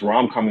understands where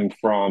I'm coming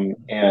from.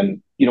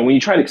 And when you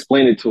try to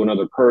explain it to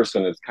another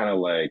person, it's kind of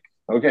like,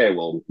 okay,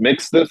 well,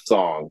 mix this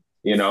song,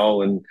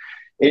 and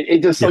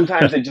it just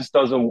sometimes it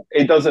doesn't.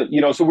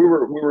 So we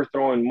were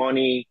throwing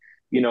money,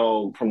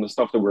 from the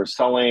stuff that we're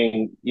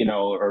selling,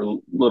 or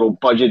little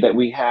budget that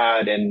we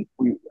had, and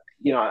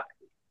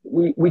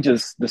we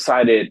just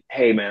decided,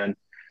 hey man,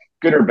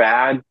 good or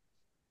bad,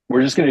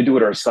 we're just going to do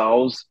it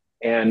ourselves.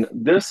 And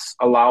this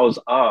allows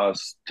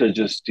us to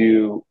just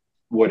do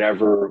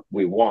whatever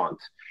we want.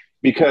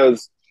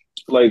 Because,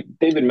 like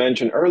David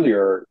mentioned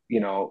earlier,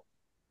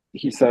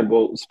 he said,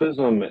 well,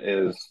 Spizm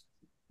is,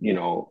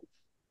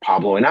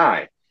 Pablo and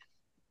I.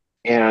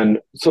 And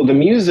so the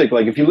music,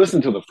 like if you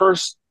listen to the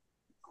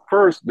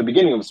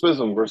beginning of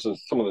Spizm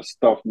versus some of the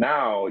stuff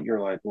now, you're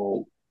like,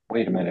 well,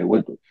 wait a minute,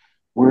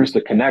 where's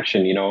the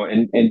connection,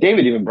 And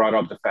David even brought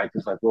up the fact,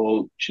 it's like,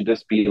 well, should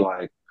this be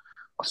like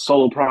a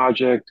solo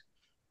project,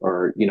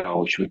 or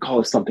should we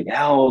call it something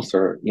else,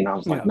 or I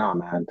was like, nah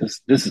man,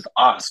 this is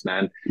us,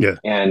 man. Yeah.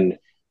 And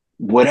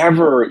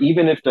whatever,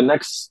 even if the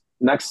next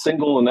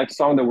single, the next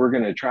song that we're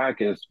going to track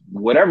is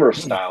whatever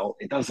style,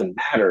 it doesn't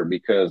matter,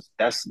 because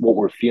that's what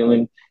we're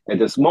feeling at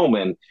this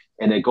moment.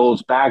 And it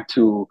goes back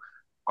to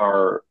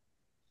our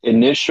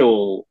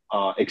initial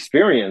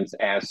experience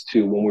as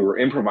to when we were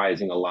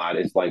improvising a lot.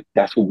 It's like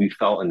that's what we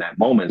felt in that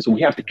moment, so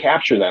we have to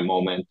capture that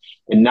moment.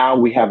 And now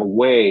we have a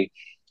way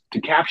to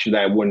capture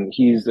that when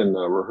he's in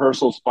the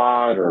rehearsal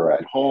spot or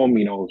at home.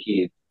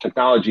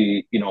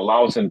 Technology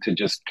allows him to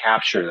just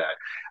capture that.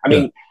 I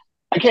mean,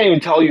 I can't even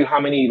tell you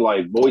how many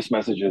like voice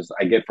messages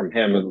I get from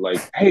him, like,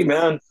 hey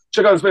man,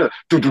 check out this. Yeah,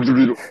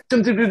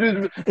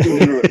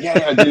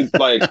 dude,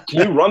 like, can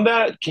you run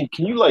that? Can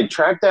you like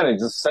track that and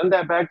just send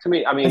that back to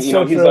me? I mean, That's he's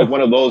true. like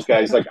one of those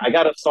guys, like, I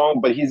got a song,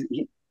 but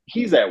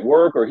he's at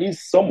work or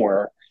he's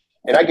somewhere,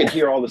 and I can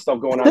hear all the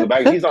stuff going on in the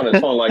back. He's on his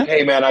phone, like,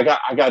 hey man, I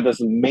got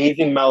this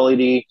amazing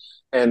melody,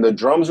 and the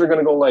drums are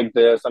gonna go like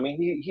this. I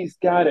mean, he's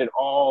got it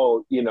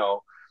all,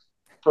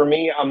 For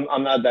me,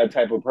 I'm not that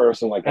type of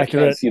person. Like,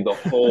 Accurate. I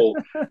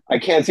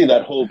can't see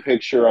that whole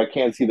picture. I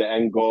can't see the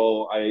end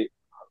goal.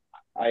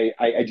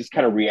 I just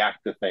kind of react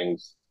to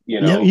things,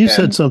 Yeah, you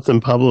said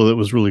something, Pablo, that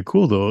was really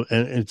cool though,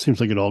 and it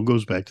seems like it all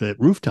goes back to that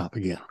rooftop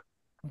again.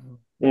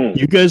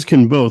 You guys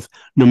can both,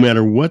 no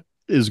matter what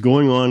is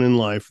going on in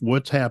life,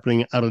 what's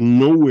happening out of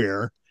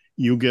nowhere,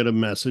 you get a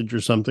message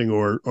or something,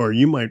 or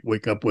you might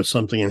wake up with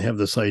something and have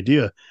this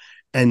idea,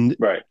 and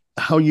right.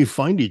 How you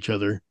find each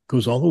other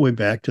goes all the way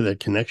back to that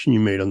connection you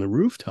made on the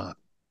rooftop.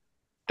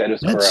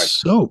 That's correct.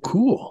 So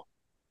cool.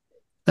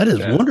 That is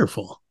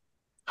wonderful.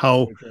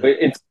 How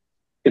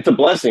it's a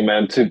blessing,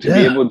 man, to be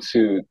able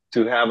to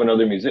have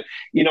another music.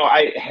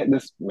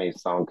 This may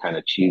sound kind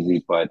of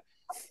cheesy, but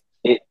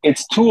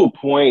it's to a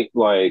point,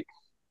 like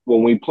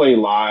when we play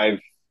live,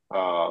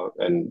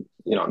 and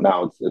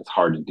now it's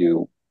hard to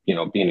do,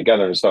 being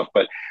together and stuff,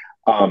 but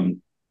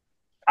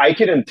I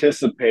can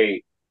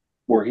anticipate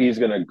where he's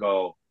gonna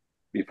go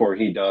before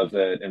he does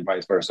it, and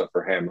vice versa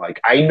for him.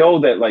 Like, I know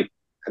that like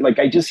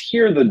I just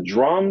hear the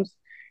drums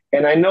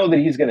and I know that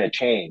he's going to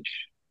change,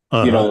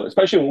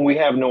 especially when we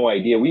have no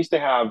idea. We used to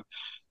have,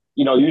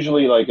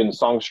 usually like in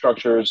song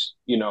structures,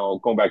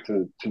 going back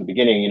to the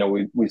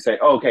beginning, we say,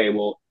 oh, okay,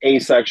 well, A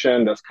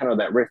section, that's kind of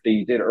that riff that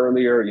you did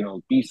earlier,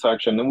 B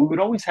section. Then we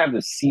would always have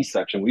the C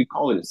section. We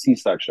call it a C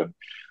section,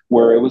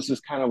 where it was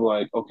just kind of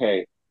like,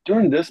 okay,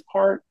 during this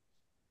part,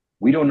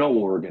 we don't know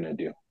what we're going to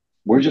do.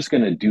 We're just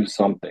going to do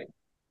something.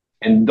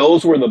 And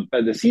those were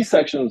the C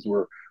sections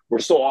were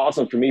so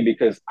awesome for me,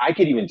 because I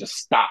could even just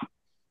stop,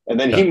 and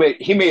then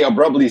he may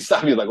abruptly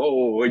stop me, like,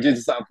 oh, we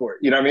just stop for it.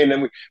 You know what I mean?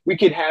 And we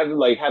could have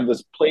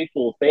this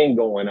playful thing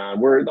going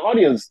on where the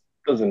audience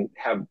doesn't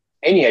have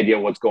any idea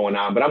what's going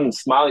on, but I'm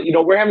smiling.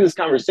 We're having this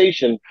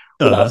conversation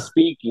without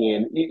speaking,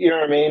 and you know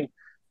what I mean?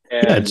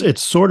 And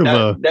it's sort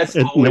of that's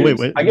always,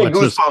 wait, I get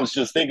goosebumps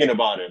just thinking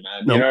about it,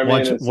 man. No, you know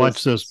what I mean?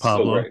 Watch this,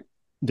 Pablo. So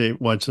Dave,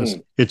 watch this.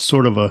 It's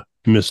sort of a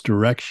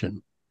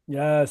misdirection.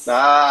 Yes.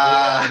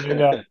 There you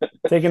go.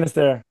 Taking us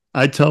there.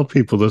 I tell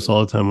people this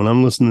all the time when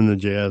I'm listening to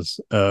jazz.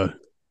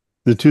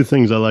 The two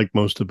things I like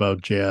most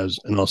about jazz,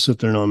 and I'll sit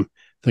there and I'm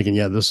thinking,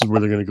 yeah, this is where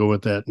they're going to go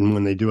with that. And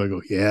when they do, I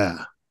go,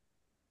 yeah.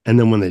 And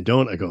then when they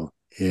don't, I go,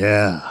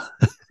 yeah.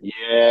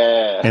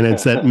 Yeah. And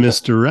it's that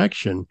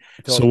misdirection.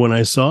 Totally. So when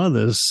I saw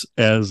this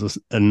as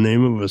a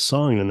name of a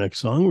song, the next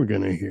song we're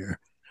going to hear,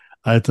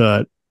 I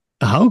thought,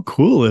 how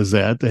cool is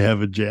that to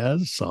have a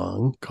jazz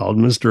song called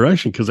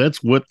Misdirection? Because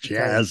that's what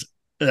jazz,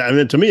 I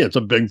mean, to me, it's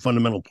a big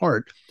fundamental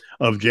part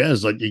of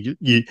jazz. Like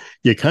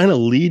you kind of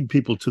lead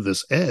people to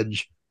this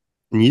edge,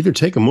 and you either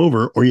take them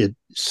over or you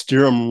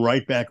steer them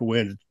right back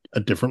away a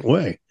different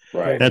way.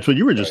 Right. That's what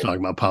you were just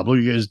talking about, Pablo.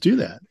 You guys do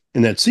that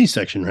in that C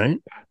section, right?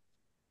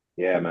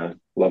 Yeah, man.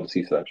 Love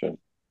C section.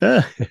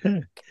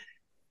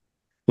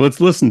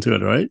 Let's listen to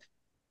it, all right?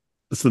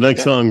 It's the next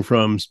Yeah. song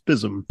from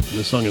Spizm. And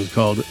the song is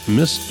called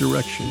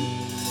Misdirection.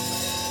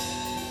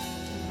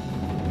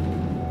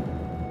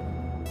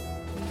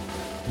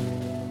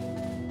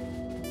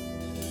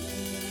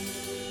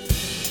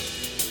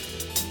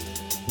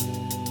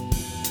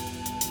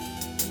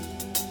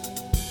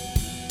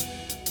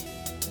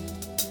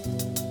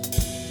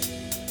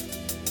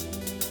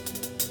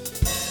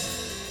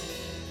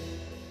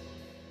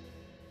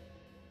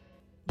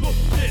 Look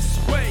this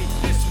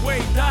way,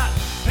 that.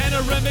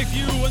 Panoramic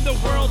view and the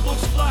world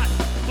looks flat.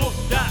 Look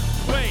that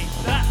way,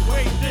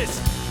 this.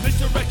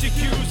 Misdirection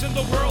cues and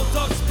the world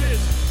does biz.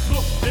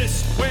 Look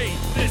this way,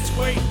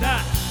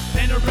 that.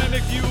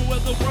 Panoramic view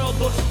and the world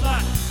looks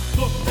flat.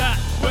 Look that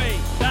way,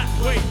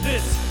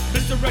 this.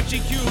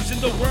 Misdirection cues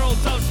and the world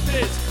does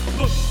biz.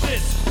 Look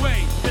this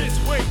way,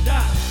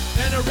 that.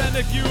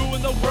 Panoramic view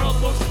and the world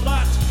looks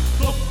flat.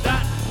 Look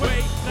that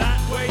way,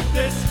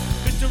 this.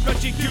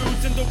 Misdirection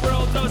cues and the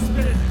world does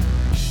biz.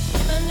 A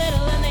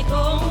little and they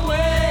go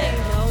away.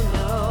 No,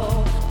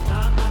 no,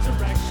 Not my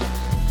direction.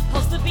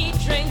 supposed to be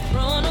drink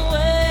thrown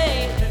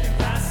away. Living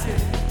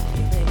passive.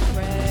 They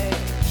pray.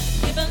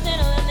 Give a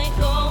little and they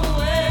go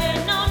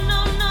away. No,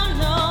 no, no,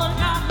 no,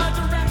 not my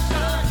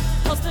direction.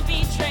 Supposed to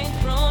be drink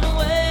thrown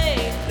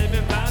away.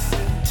 Living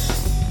passive.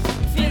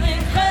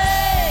 Feeling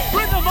crazy.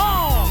 Bring them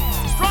on,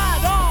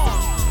 stride on.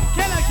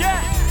 Can I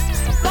get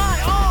a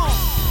fly on?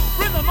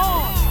 Bring them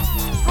on,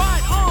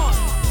 stride on.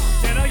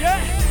 Can I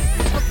get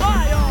a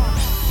fly on?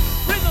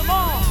 Bring them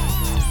on,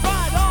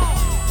 stride on.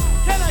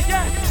 Can I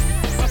get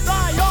a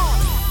fly on?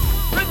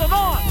 Bring them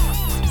on,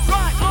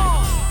 stride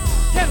on.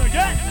 Can I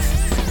get a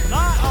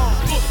fly on?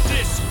 Look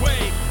this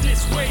way,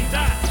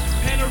 that.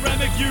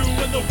 Panoramic view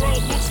and the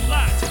world looks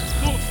flat.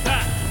 Look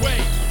that way,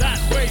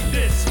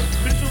 this.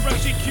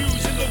 Misdirection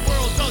cues and the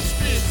world does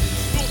spin.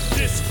 Look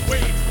this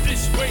way,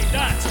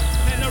 that.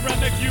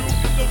 Panoramic view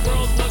and the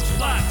world looks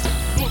flat.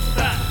 Look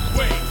that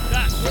way,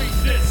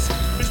 this.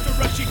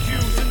 Misdirection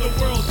cues and the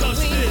world does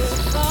We spin. were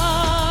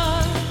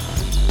far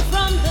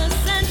from the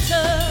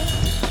center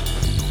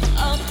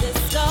of this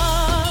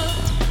star.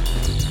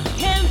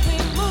 Can we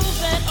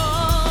move at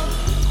all?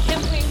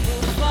 Can we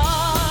move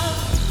far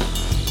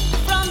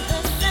from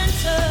the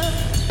center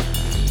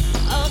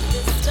of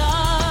this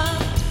star?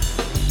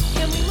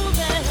 Can we move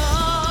at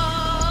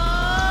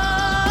all?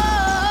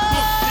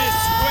 Look this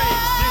way,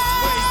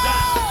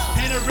 that.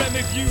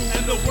 Panoramic view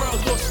and the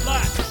world looks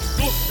flat.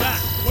 Look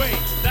that way,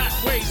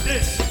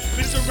 this.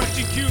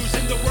 Misdirection cues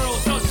and the world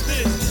does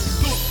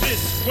this. Look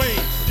this way,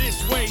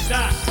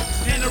 that.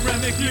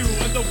 Panoramic view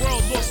and the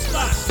world looks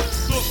flat.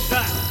 Look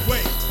that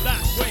way,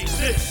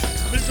 this.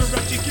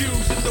 Misdirection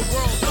cues and the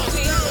world does We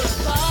were this.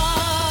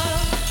 far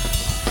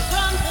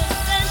from the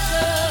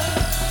center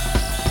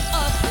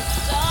of the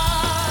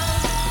star.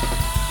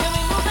 Can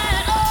we move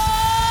at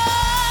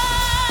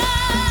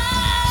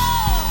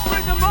all?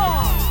 Bring them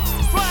on,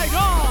 stride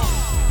on.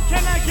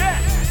 Can I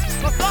get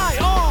a fly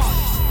on?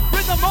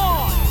 Bring them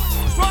on,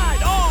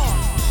 stride on.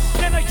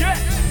 Can I get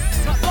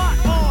a fly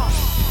on?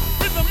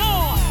 Bring them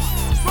on,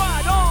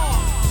 stride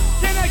on.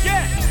 Can I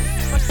get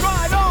a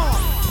stride on?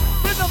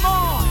 Bring them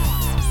on,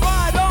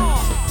 stride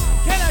on.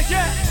 Can I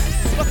get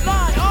a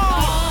fly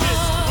on?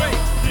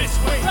 This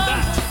way,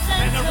 that.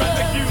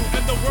 Panoramic view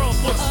and the world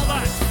looks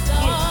flat.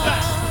 Look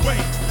that way,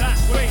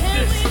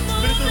 this.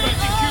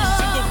 Misdirection cues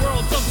and the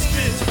world don't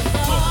spin.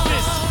 Look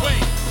this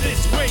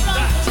way,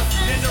 that.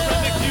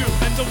 Panoramic view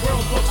and the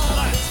world looks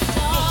flat.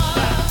 Look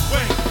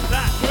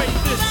that way,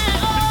 this.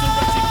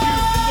 Misdirection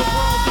cues and the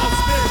world don't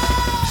spin.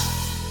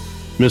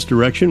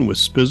 Misdirection with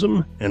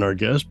Spizm and our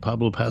guest,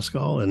 Pablo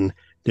Pascal and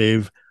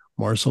Dave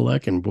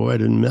Marsalek. And boy, I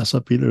didn't mess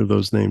up either of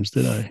those names,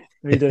 did I?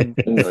 No, you didn't.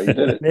 No, you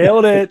did it.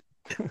 Nailed it.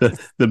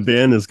 The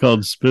band is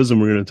called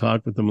Spizm. We're going to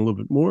talk with them a little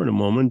bit more in a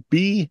moment.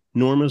 B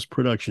Normus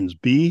Productions,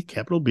 B,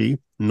 capital B,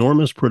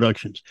 Normus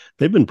Productions.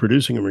 They've been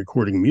producing and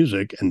recording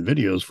music and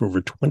videos for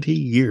over 20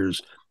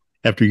 years.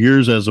 After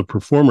years as a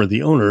performer,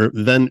 the owner,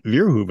 Van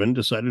Veerhoven,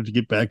 decided to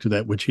get back to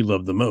that which he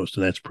loved the most,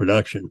 and that's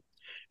production.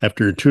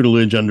 After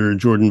tutelage under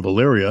Jordan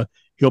Valeria,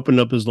 he opened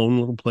up his own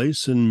little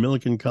place in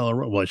Milliken,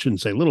 Colorado. Well, I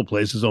shouldn't say little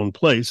place, his own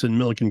place in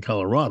Milliken,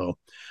 Colorado.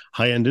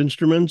 High-end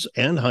instruments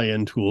and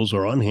high-end tools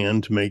are on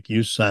hand to make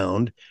you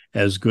sound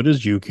as good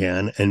as you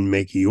can and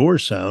make your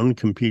sound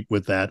compete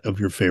with that of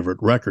your favorite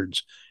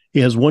records.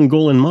 He has one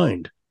goal in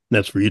mind, and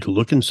that's for you to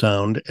look and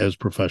sound as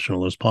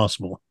professional as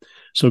possible.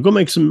 So go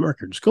make some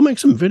records. Go make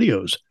some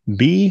videos.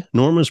 B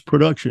Normus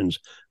Productions.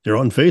 They're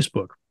on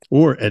Facebook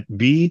or at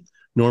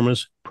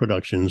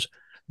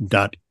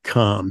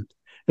bnormusproductions.com.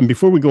 And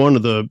before we go on to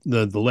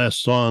the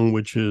last song,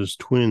 which is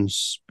Twin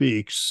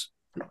Speaks,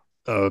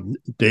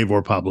 Dave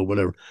or Pablo,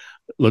 whatever,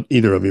 look,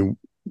 either of you,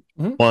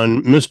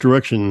 on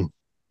Misdirection,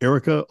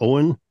 Erica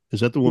Owen, is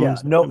that the woman?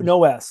 Yeah,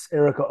 no S,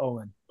 Erica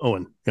Owen.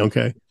 Owen,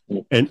 okay.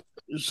 And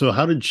so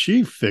how did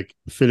she fit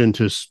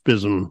into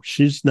Spizm?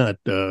 She's not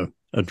a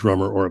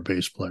drummer or a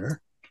bass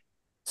player.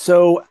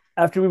 So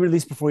after we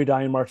released Before You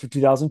Die in March of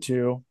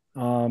 2002,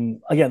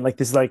 again,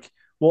 this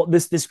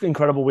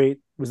incredible weight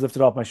was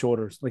lifted off my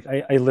shoulders. Like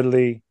I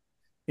literally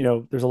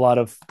there's a lot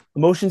of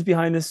emotions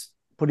behind this,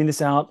 putting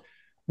this out.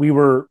 We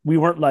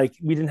weren't like,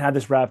 we didn't have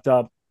this wrapped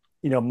up,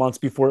 months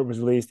before it was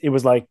released. It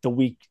was like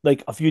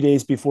like a few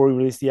days before we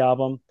released the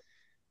album,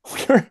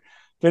 we were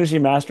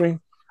finishing mastering.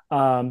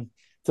 Um,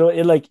 so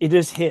it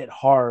just hit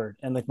hard.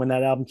 And like when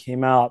that album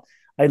came out,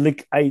 I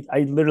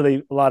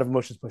literally, a lot of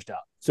emotions pushed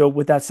out. So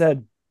with that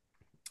said,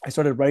 I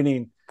started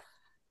writing,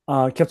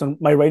 kept on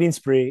my writing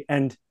spree,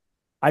 and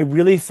I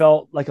really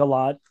felt like a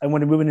lot. I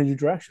wanted to move in a new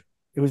direction.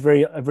 It was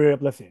very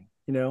uplifting.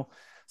 So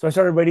I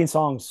started writing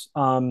songs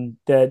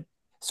that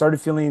started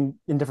feeling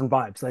in different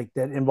vibes, like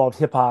that involved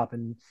hip hop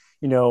and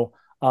a little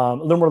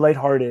more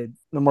lighthearted, a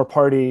little more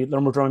party, a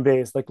little more drum and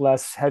bass, like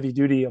less heavy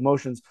duty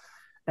emotions.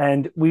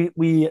 And we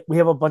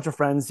have a bunch of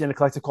friends in a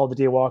collective called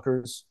the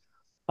Daywalkers,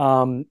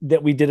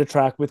 that we did a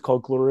track with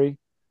called Glory.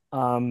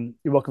 You're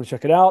welcome to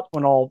check it out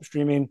on all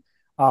streaming.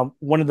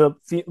 One of the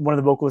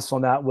vocalists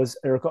on that was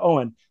Erica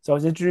Owen. So I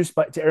was introduced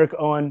to Erica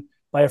Owen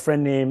by a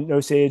friend named No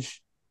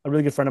Sage, a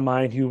really good friend of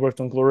mine who worked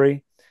on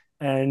Glory,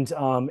 and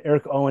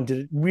Erica Owen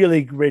did a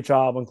really great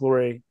job on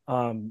Glory.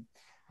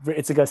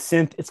 It's like a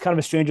synth. It's kind of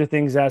a Stranger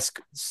Things esque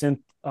synth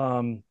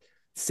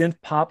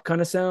pop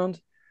kind of sound,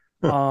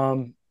 Huh.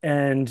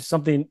 and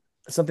something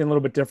a little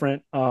bit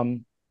different. When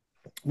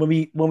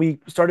we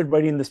started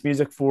writing this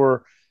music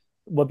for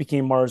what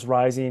became Mars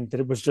Rising, that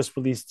it was just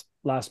released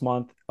last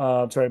month,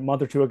 a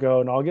month or two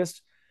ago in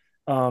August.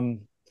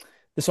 Um,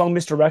 the song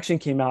Misdirection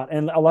came out,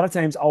 and a lot of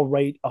times I'll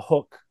write a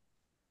hook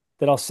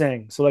that I'll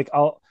sing. So like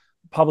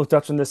Pablo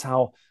touched on this,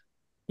 how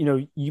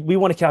we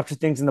want to capture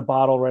things in the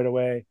bottle right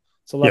away.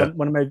 So Yeah.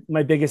 one of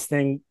my biggest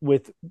thing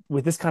with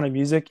this kind of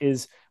music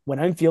is when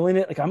I'm feeling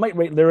it, like I might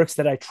write lyrics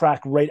that I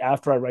track right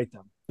after I write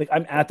them. Like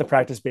I'm at the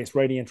practice base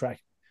writing and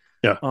tracking.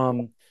 Yeah.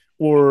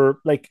 Or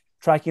like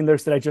tracking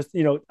lyrics that I just,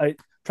 I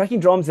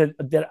tracking drums that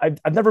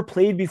I've never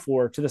played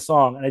before to the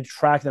song, and I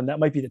track them. That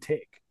might be the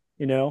take,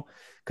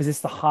 because it's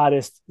the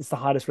hottest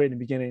right in the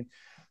beginning.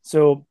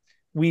 So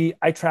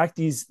I tracked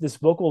this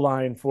vocal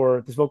line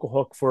for this vocal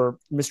hook for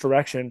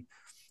Misdirection,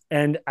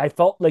 and I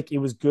felt like it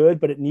was good,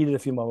 but it needed a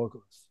female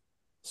vocalist.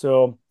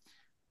 So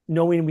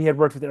knowing we had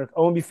worked with Eric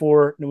Owen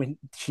before, knowing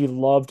she's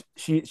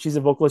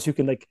a vocalist who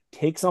can like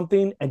take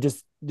something and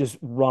just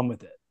run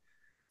with it.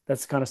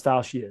 That's the kind of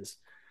style she is.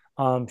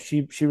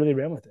 She really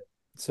ran with it.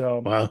 So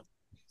Wow.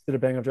 did a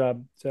bang up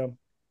job. So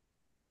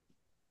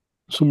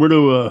So where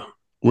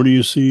do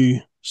you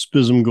see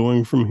Spizm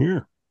going from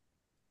here?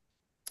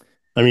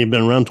 I mean, you've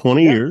been around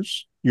 20 yeah,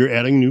 years. You're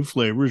adding new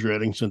flavors. You're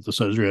adding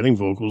synthesizers. You're adding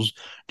vocals.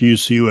 Do you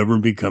see you ever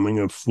becoming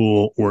a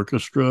full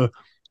orchestra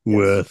yes,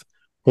 with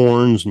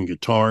horns and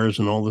guitars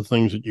and all the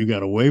things that you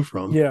got away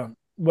from? yeah.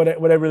 What I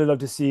really love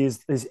to see is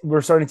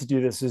we're starting to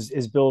do this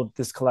is build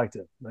this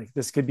collective. Like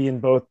this could be in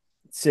both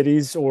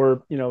cities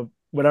or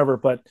whatever,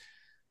 but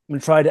I'm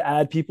gonna try to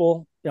add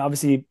people.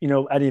 Obviously,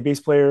 adding a bass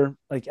player,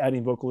 like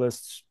adding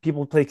vocalists,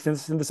 people play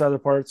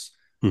synthesizer parts.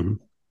 Mhm.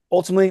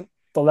 Ultimately,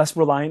 the less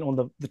reliant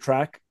on the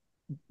track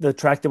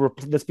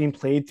that's being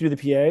played through the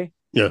PA,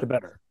 Yeah. the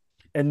better.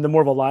 And the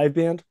more of a live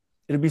band,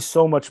 it'll be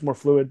so much more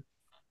fluid,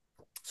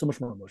 so much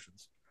more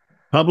emotions.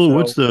 Pablo,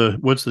 what's So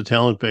the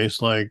talent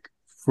base like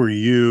for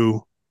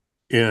you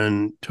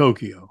in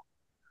Tokyo?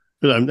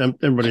 'Cause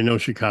everybody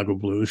knows Chicago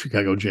blues,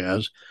 Chicago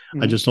jazz.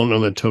 I mhm. just don't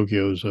know that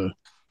Tokyo's a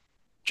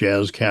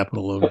jazz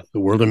capital of the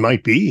world. It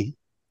might be.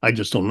 I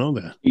just don't know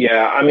that.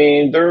 Yeah, I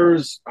mean,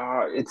 there's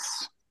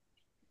it's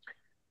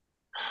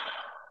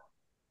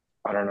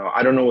I don't know.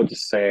 I don't know what to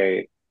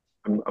say.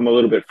 I'm a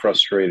little bit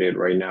frustrated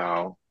right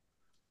now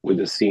with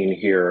the scene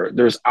here.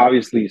 There's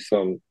obviously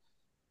some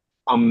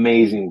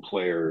amazing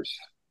players,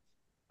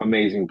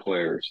 amazing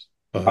players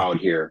Uh, out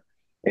here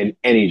in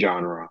any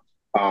genre.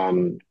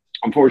 Um,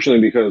 Unfortunately,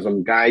 because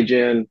I'm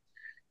Gaijin,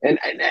 and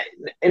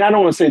and I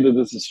don't want to say that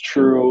this is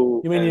true,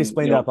 You may need to and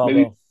explain that,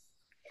 maybe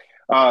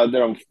Pablo.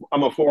 that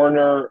I'm a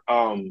foreigner.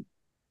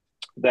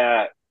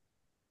 That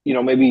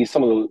maybe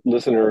some of the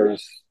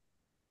listeners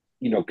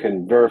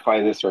can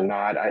verify this or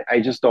not. I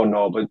just don't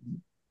know, but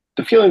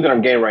the feeling that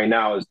I'm getting right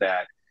now is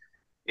that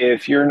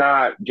if you're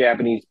not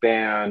Japanese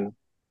band,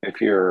 if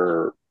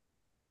you're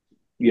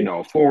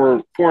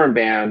foreign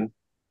band,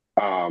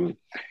 um,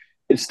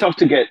 it's tough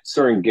to get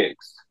certain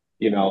gigs.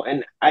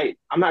 And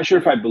I'm not sure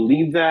if I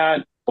believe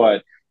that,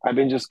 but I've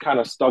been just kind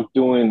of stuck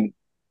doing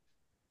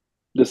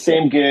the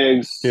same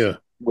gigs yeah.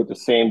 with the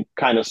same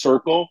kind of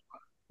circle.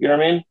 You know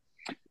what I mean?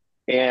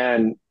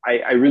 And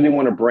I really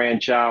want to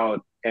branch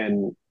out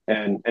and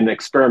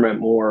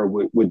experiment more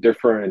with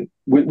different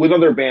with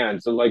other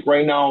bands. So like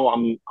right now,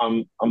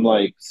 I'm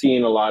like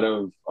seeing a lot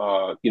of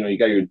you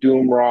got your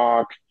doom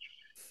rock,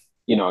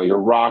 your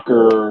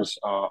rockers,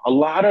 a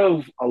lot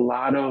of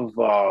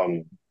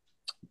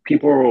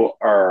people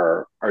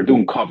are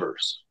doing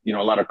covers. A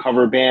lot of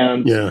cover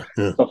bands, Yeah.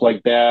 Yeah. stuff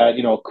like that.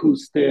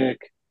 Acoustic,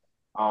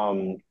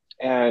 um,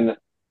 and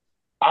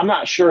I'm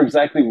not sure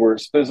exactly where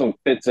Spizm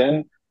fits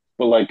in,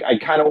 but like I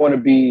kind of want to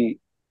be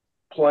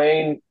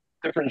playing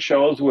different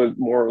shows with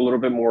a little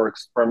bit more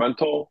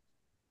experimental,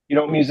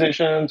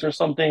 musicians or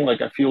something.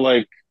 Like I feel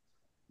like,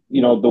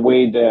 the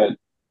way that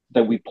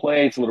that we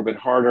play. It's a little bit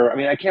harder. I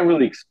mean, I can't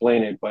really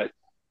explain it, but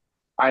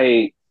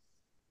I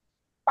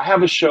I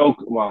have a show.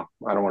 Well,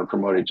 I don't want to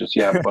promote it just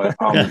yet, but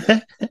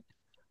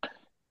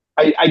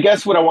I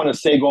guess what I want to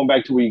say, going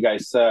back to what you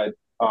guys said,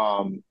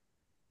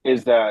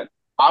 is that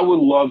I would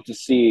love to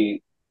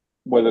see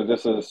whether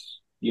this is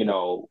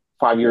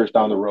 5 years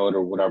down the road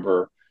or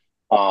whatever,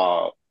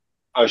 uh,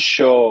 a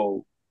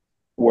show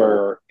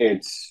where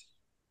it's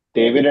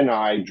David and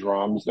I,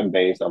 drums and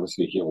bass.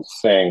 Obviously, he'll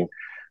sing,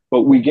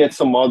 but we get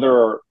some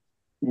other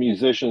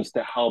musicians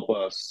to help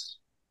us,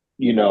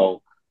 you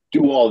know,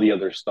 do all the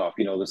other stuff.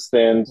 The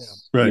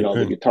synths, Right, the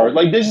right. guitar.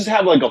 Like, they just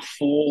have like a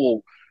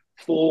full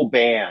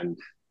band.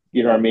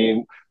 You know what I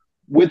mean?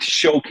 With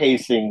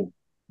showcasing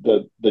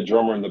the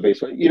drummer and the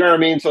bass. You know what I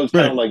mean? So it's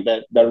kind of Right.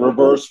 like that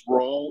reverse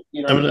role.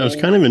 You know I what was, I I was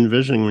mean? kind of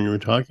envisioning when you were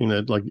talking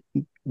that, like,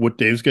 what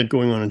Dave's got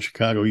going on in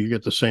Chicago, you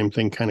get the same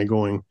thing kind of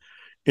going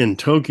in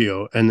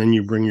Tokyo, and then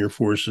you bring your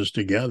forces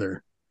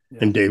together, Yeah.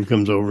 and Dave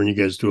comes over and you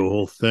guys do a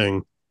whole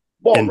thing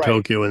Well, in right,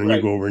 Tokyo, and then you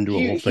right. go over and do a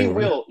whole He thing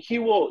over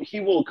there.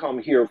 will come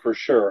here for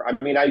sure. I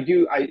mean,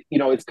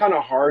 it's kind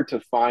of hard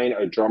to find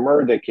a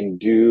drummer that can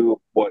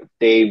do what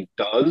Dave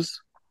does,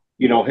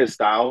 his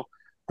style.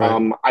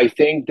 Right. I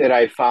think that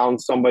I found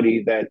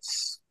somebody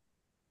that's,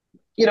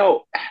 you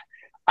know,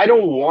 I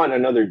don't want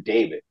another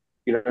David.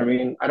 You know what I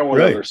mean? I don't want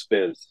Right. another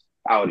Spiz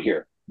out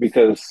here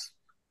because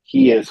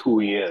he is who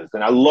he is,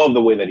 and I love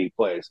the way that he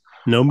plays.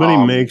 Nobody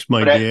makes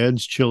my But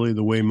dad's chili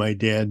the way my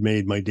dad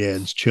made my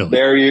dad's chili.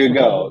 there you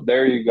go.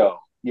 There you go.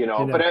 You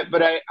know.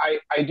 But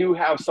I do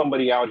have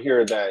somebody out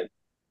here that,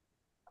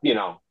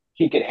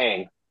 he could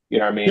hang. You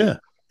know what I mean? Yeah.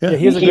 Yeah, Yeah.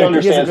 He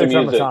understands the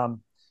drummer, music.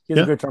 Tom. He's a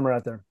Yeah. good drummer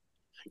out there.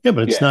 Yeah,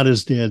 but it's Yeah. not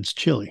his dad's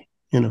chili,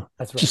 That's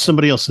right. just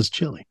somebody else's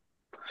chili.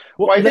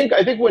 Well, I think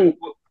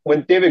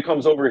when David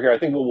comes over here, I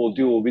think what we'll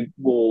do will be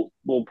we'll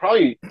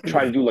probably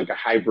try to do like a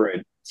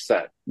hybrid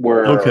set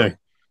where Okay.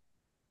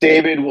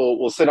 David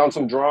will sit on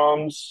some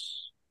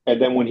drums,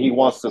 and then when he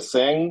wants to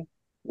sing,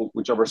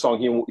 whichever song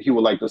he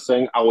would like to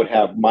sing, I would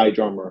have my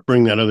drummer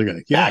Bring that other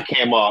guy. Yeah. back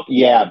him up.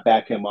 Yeah,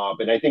 back him up.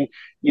 And I think,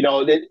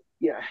 that,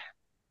 yeah,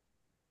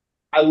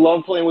 I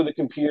love playing with the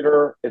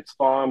computer. It's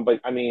fun, but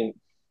I mean,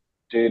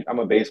 dude, I'm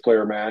a bass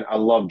player, man. I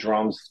love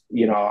drums.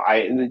 You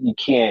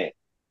can't,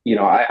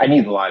 I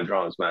need the live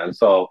drums, man.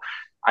 So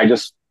I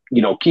just,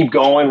 keep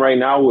going right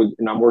now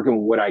and I'm working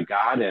with what I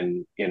got,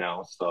 and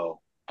so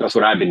that's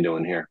what I've been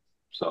doing here.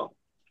 So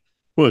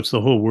Well, it's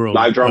the whole world.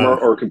 live drummer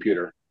or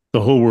computer.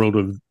 The whole world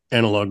of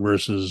analog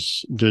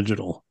versus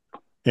digital.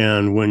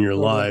 And when you're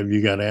Totally. live,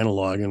 you got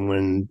analog,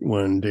 and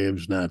when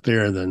Dave's not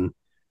there, then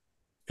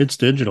it's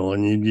digital,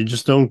 and you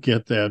just don't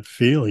get that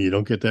feel. You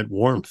don't get that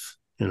warmth.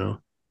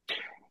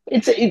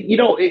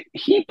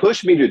 He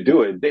pushed me to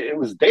do it. It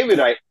was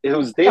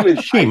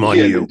David's Shame on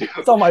idea you. to do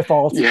It's all my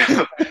fault.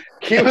 Yeah.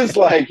 He was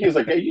like,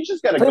 hey, you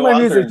just got to Play go my out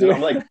music, there. dude.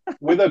 I'm like,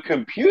 with a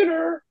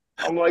computer?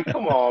 I'm like,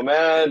 come on,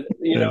 man.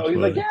 He's That's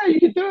like, funny. yeah, you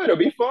can do it. It'll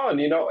be fun,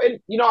 And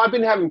I've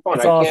been having fun.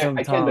 It's I awesome,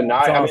 can't Tom. deny.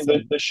 It's I mean,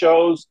 awesome. the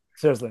shows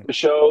Seriously.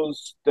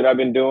 that I've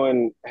been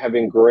doing have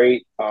been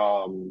great.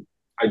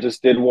 I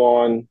just did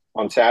one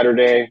on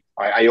Saturday.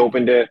 I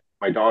opened it.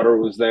 My daughter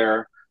was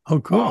there. Oh,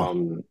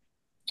 cool.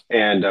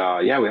 And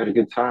yeah, we had a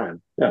good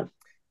time. Yeah.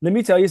 Let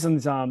me tell you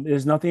something, Tom.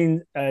 There's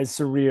nothing as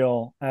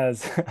surreal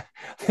as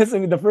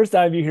listen, the first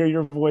time you hear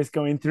your voice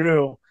going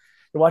through,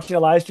 you're watching a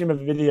live stream of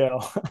a video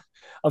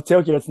of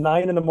Tokyo. It's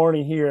 9 a.m.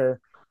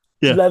 here,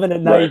 Yeah. 11 at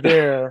night Right.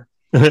 there.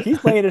 He's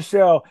playing a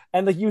show,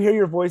 and like you hear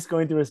your voice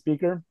going through a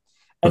speaker,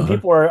 and Uh-huh.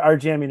 people are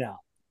jamming out.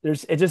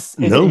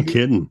 No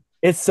kidding.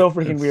 It's so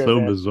freaking It's weird. so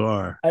man.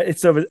 bizarre.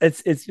 It's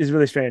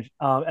really strange.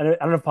 And I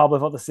don't know if Pablo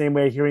felt the same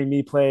way hearing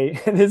me play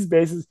in his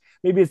basses.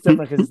 Maybe it's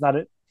different because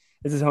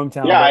it's his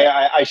hometown. Yeah,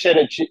 but- I shed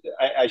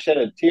I shed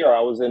a tear.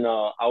 I was in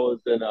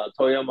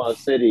Toyama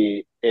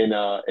City in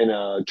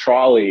a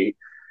trolley,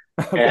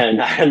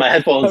 and I had my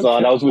headphones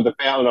on. Okay. I was with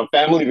on a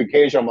family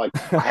vacation. I'm like,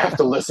 I have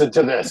to listen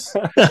to this.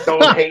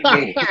 Don't hate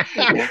me.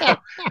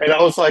 And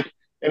I was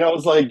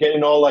like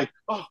getting all like,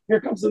 oh, here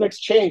comes the next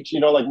change.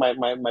 Like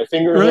my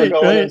fingers are Right,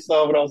 going right. and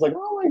stuff. And I was like,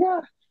 oh my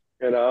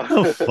god.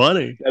 How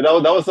funny. And that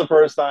was the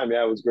first time.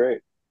 Yeah, it was great.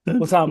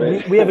 Well, Tom,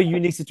 we have a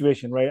unique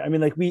situation, right? I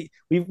mean, like we've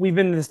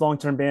been in this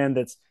long-term band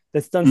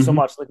that's done so Mhm.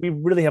 much. Like we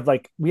really have,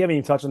 like, we haven't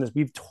even touched on this.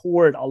 We've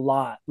toured a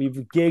lot, we've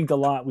gigged a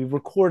lot, we've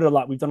recorded a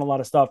lot, we've done a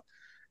lot of stuff,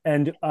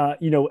 and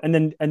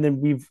and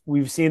then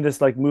we've seen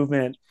this like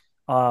movement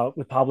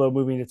with Pablo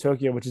moving to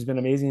Tokyo, which has been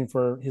amazing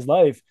for his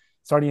life,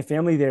 starting a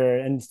family there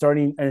and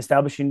starting and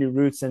establishing new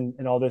roots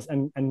and all this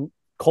and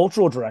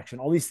cultural direction,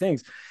 all these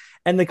things,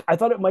 and like I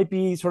thought it might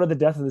be sort of the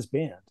death of this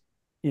band.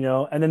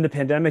 And then the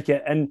pandemic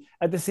hit, and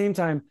at the same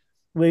time,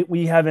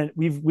 we've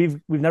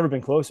never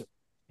been closer.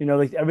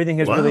 Like everything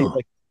has Wow.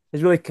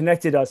 really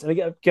connected us. And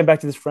again, get back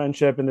to this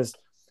friendship and this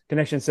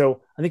connection.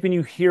 So I think when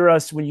you hear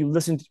us, when you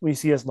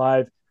see us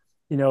live,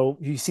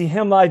 you see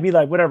him live, me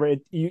live, whatever,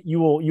 you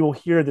will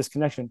hear this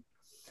connection.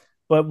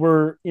 But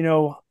we're,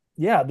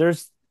 yeah,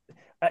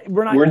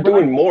 we're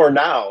doing more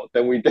now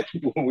than we did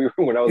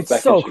when I was It's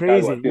back so in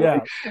Chicago. crazy.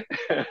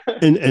 Yeah.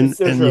 And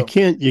So and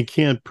true. you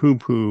can't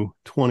poo-poo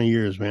 20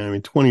 years, man. I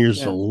mean, 20 years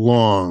is a Yeah.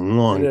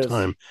 long It is.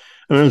 time.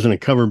 I mean, I was in a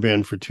cover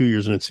band for 2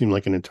 years and it seemed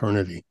like an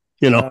eternity,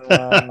 you know.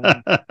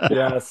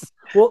 Yes.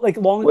 Well, like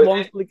Well,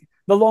 like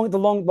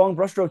long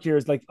brushstroke here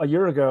is like a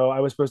year ago. I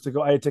was supposed to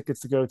go. I had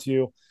tickets to go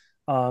to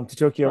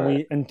Tokyo, and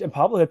right. and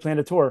Pablo had planned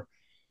a tour,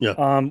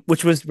 Yeah.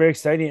 which was very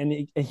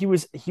exciting. And he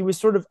was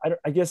sort of,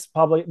 I guess,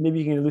 probably, maybe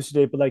you can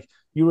elucidate, but like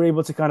you were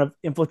able to kind of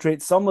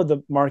infiltrate some of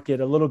the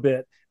market a little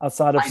bit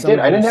outside of I some did. of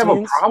the I other didn't have a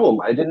scenes. problem.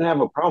 I didn't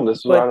have a problem. This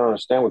is what I But don't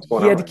understand what's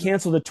going he on had to right now.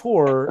 cancel the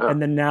tour, Yeah.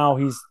 and then now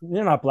you're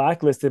not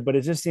blacklisted, but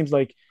it just seems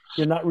like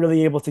you're not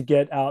really able to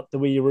get out the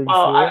way you were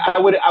Well,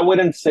 before. I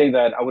wouldn't say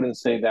that. I wouldn't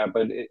say that,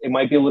 but it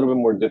might be a little bit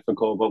more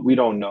difficult. But we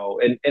don't know.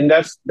 And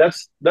that's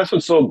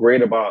what's so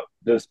great about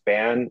this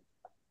band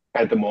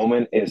at the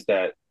moment is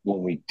that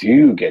when we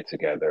do get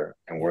together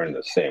and we're in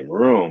the same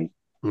room,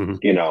 Mhm.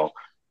 you know,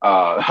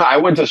 I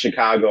went to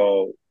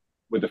Chicago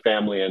with the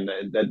family, and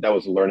that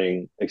was a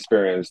learning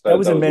experience. That That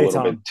was that in was a May,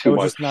 little bit Tom. That too was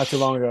much. just not too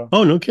long ago.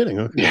 Oh, no kidding.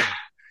 Okay. Yeah,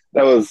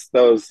 that was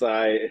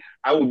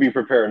I will be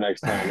prepared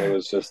next time. It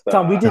was just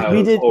Tom, I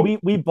was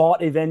we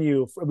bought a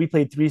venue. We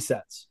played 3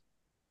 sets.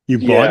 You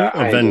bought yeah,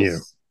 a I venue.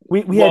 just We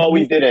had well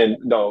we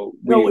didn't no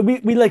no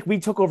we we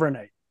took over a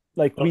night.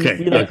 Like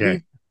Okay. yeah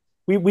Okay.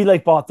 we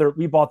like bought their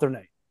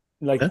night,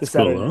 like the That's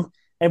cool, Saturday night. though.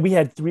 And we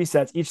had 3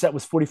 sets. Each set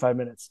was 45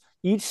 minutes.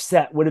 Each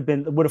set would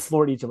have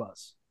floored each of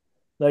us.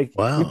 Like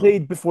we Wow.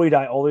 played Before You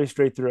Die all the way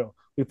straight through.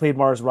 We played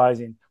Mars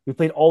Rising. We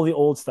played all the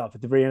old stuff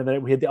at the very end of the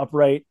night. We had the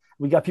Upright.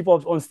 We got people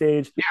up on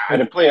stage. yeah I had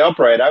Like to play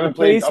upright. I the haven't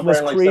played place upright was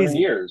in like 7 crazy.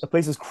 years. The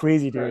place was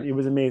crazy, dude. Right. It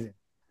was amazing.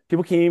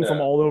 People came from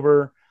Yeah. all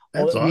over.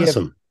 That's We have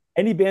awesome.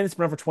 any band that's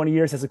been around for 20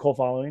 years has a cult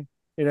following.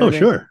 You know Oh, what I mean?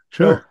 sure.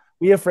 So Sure.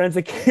 we have friends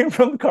that came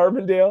from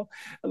Carbondale,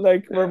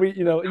 like where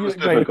Yeah. It was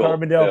right, difficult.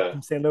 Carbondale Yeah.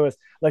 from St. Louis.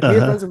 Like we have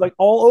Uh-huh. friends from like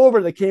all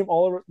over that came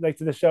all over like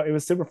to the show. It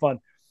was super fun.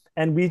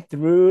 And we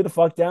threw the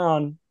fuck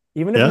down,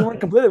 even if we Yeah.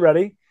 weren't completely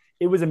ready.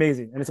 It was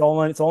amazing. And it's all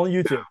on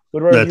YouTube. Go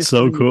to our That's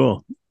so YouTube.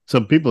 cool.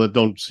 Some people that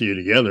don't see you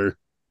together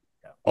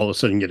Yeah. all of a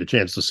sudden get a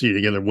chance to see you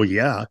together. Well,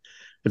 yeah.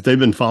 If they've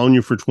been following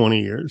you for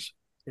 20 years,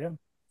 Yeah.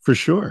 for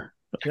sure.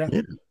 Yeah.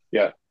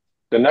 Yeah.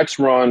 The next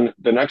run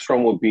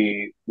will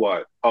be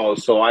what? Oh,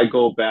 so I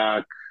go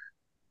back.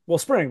 Well,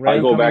 spring, right? I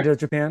I'm go coming back. to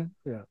Japan.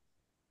 Yeah.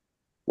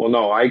 Well,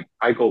 no, I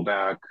go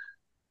back.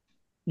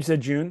 You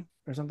said June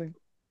or something?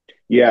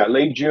 Yeah,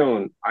 late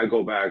June, I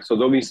go back. So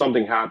there'll be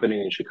something happening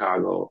in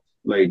Chicago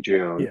late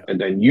June, Yeah. and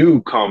then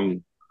you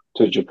come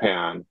to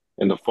Japan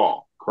in the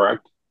fall,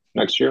 correct?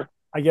 Next year?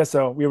 I guess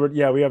so. We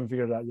haven't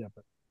figured it out yet,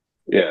 but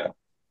Yeah.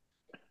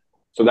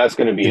 So that's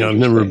going to be I've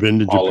never interesting.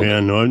 been to All of it.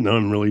 Japan. No,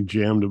 I'm really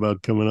jammed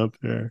about coming up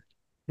there.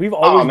 we've Oh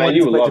always man, wanted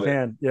you to would play love it.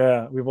 Japan.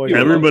 Yeah, we've always You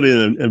would love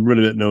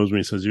Everybody that knows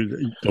me says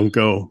you don't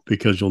go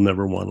because you'll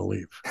never want to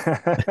leave.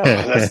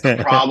 That's the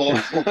problem.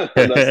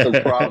 That's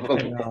the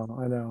problem.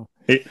 I know.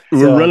 Hey, So-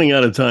 we're running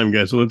out of time,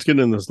 guys. So let's get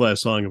into this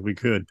last song if we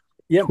could.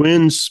 Yep.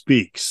 Twin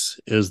Speaks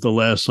is the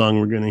last song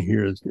we're going to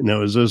hear.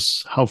 Now,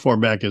 how far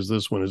back is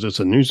this one? Is this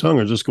a new song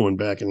or is this going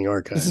back in the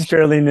archives? This is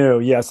fairly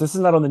new. Yes, this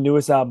is not on the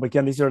newest album. But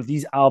again,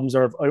 these albums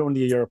are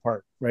only a year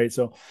apart, right?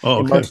 So Oh,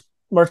 in okay.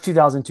 March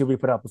 2002, we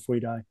put out Before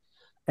You Die,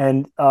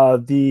 and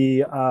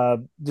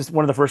just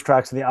one of the first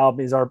tracks of the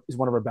album is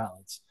one of our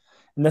ballads,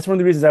 and that's one of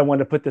the reasons I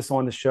wanted to put this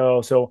on the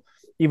show. So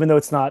even though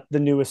it's not the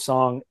newest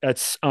song,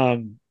 it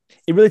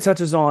really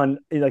touches on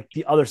like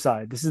the other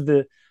side.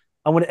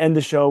 I want to end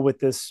the show with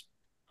this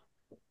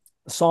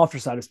softer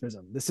side of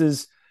Spizm. This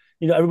is,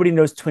 everybody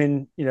knows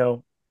Twin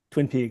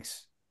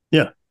Peaks.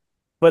 Yeah.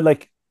 But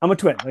like, I'm a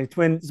twin. Like,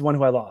 twin is one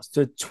who I lost.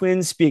 So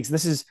Twin Speaks.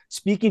 This is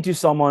speaking to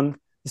someone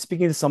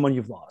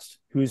you've lost,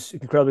 who's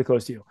incredibly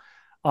close to you.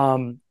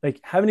 Like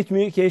having a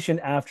communication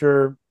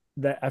after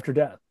death,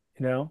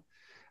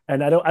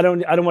 And I don't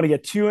want to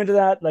get too into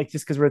that, like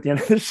just because we're at the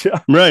end of the show.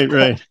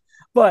 Right.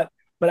 But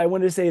I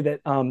wanted to say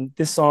that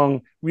this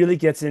song really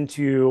gets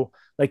into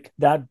like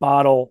that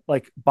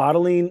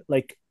bottling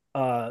like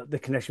the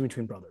connection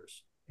between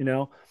brothers,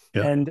 Yeah.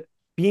 and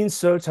being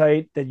so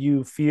tight that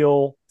you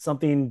feel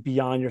something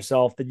beyond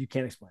yourself that you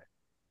can't explain,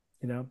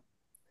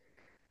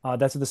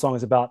 that's what the song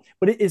is about.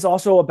 But it is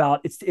also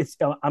about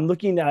I'm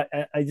looking at,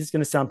 it's just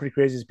going to sound pretty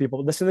crazy as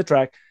people listen to the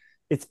track.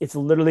 It's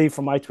literally,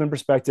 from my twin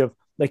perspective,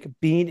 like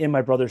being in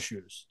my brother's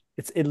shoes.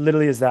 It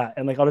literally is that.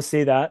 And like, I'll just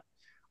say that.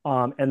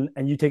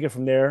 And you take it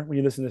from there when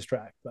you listen to this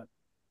track. But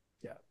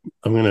yeah,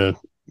 I'm going to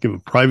give a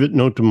private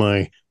note to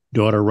my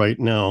daughter right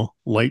now.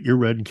 Light your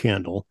red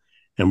candle,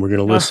 and we're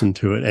going to listen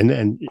to it.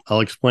 And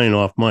I'll explain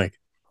off mic.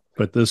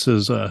 But this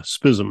is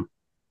Spizm.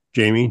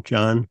 Jamie,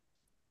 John,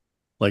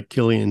 like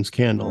Killian's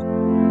candle.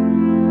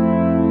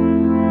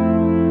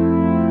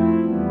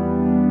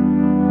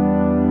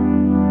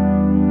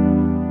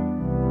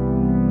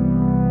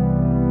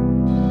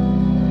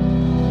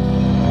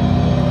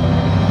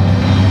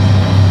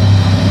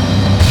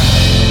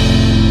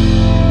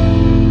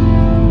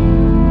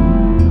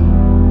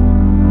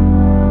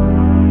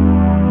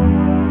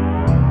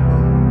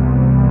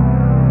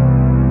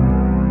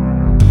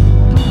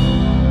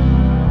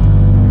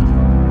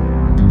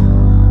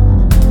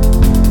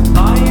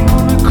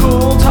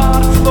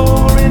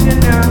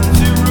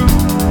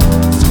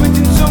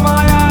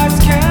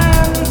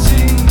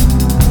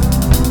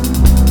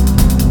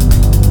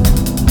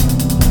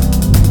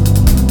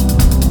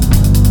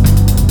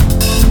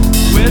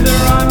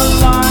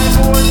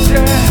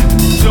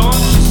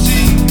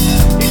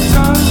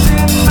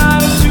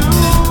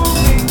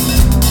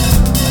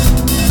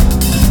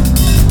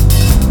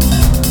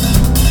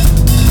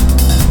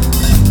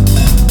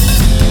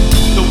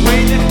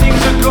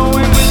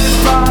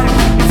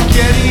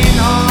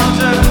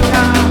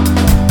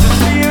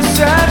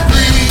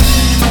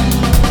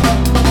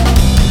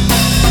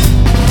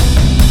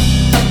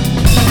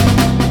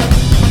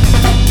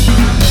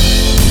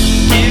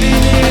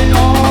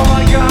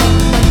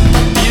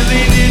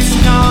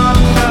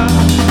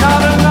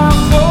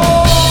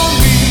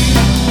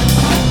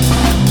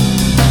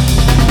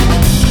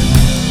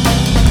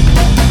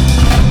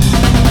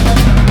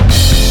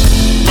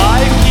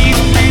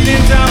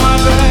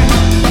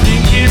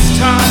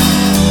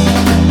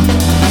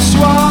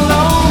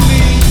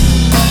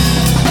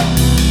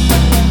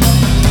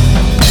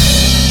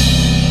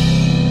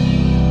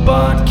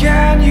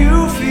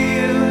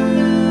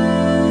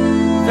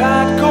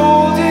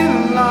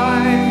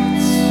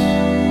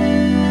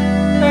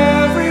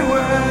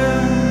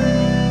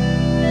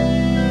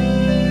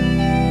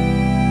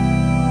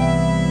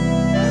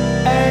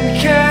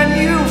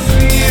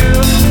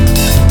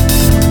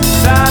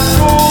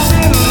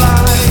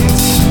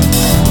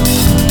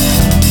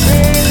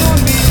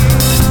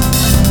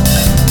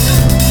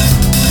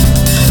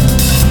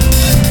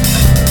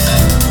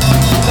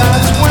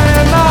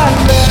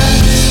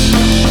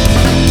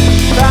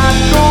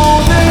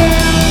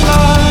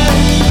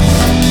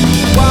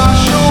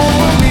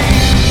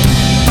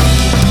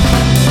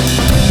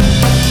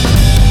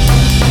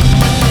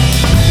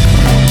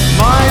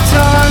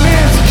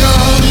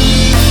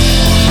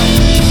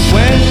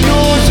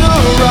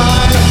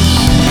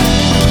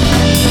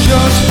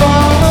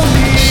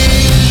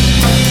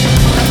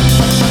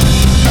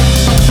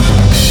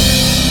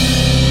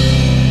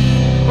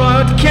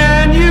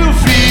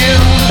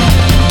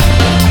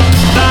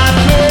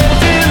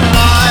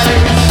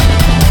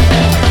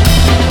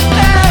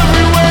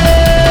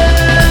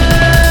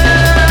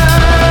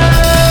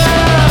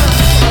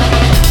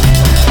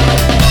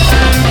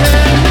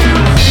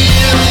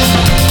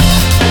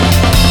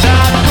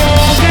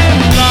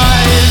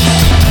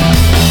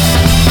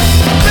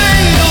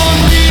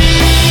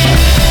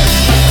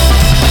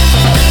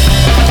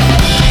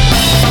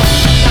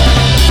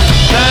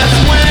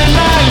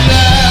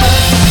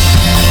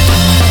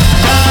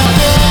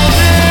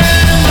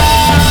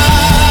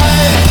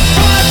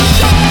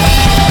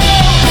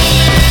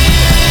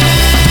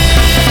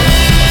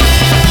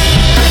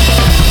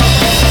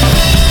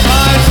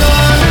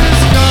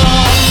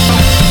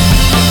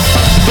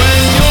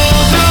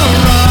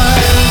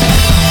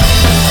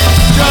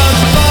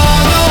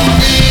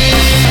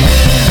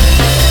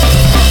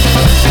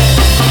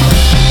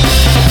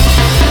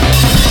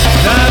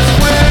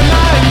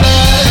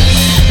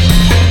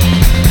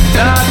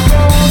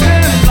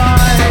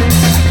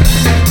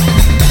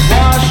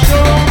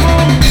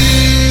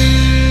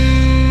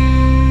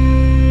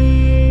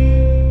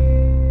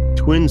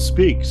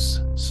 Speaks,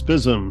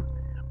 Spizm,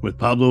 with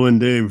Pablo and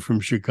Dave from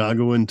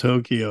Chicago and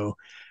Tokyo,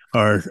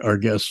 our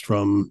guests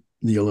from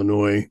the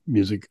Illinois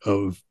Music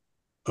of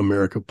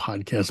America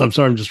podcast. I'm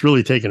sorry, I'm just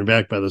really taken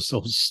aback by this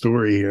whole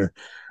story here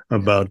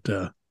about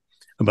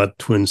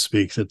Twin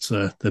Speaks.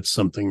 That's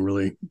something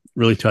really,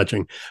 really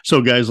touching.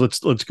 So guys,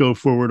 let's go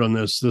forward on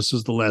this. This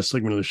is the last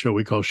segment of the show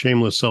we call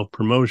Shameless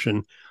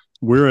Self-Promotion.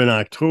 We're in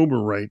October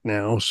right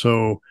now,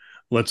 so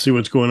let's see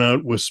what's going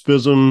out with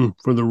Spizm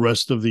for the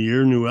rest of the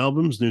year. New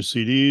albums, new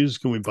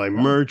CDs. Can we buy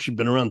merch? You've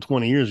been around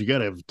 20 years. You got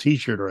to have a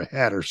t-shirt or a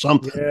hat or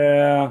something.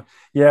 Yeah.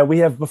 We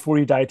have Before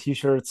You Die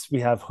t-shirts. We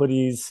have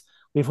hoodies.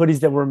 We have hoodies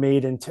that were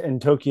made in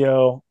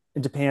Tokyo,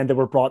 in Japan, that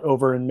were brought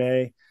over in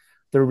May.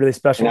 They're really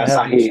special. I have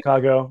them in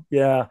Chicago.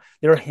 Yeah,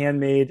 they're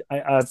handmade.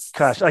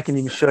 Gosh, I can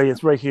even show you.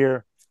 It's right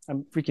here.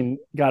 I'm freaking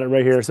got it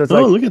right here. So it's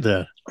look at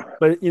that.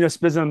 But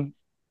Spizm.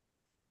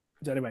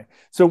 Anyway,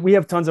 so we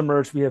have tons of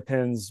merch. We have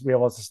pins. We have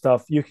lots of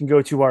stuff. You can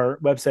go to our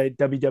website,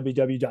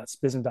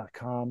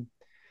 www.spizm.com.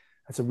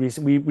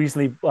 We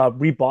recently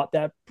rebought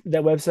that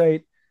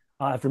website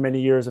after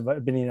many years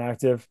of being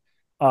inactive.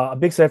 A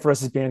big site for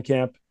us is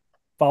Bandcamp.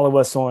 Follow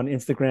us on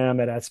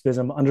Instagram at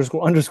 @Spizm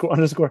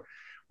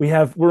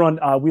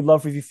 ____. We'd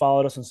love if you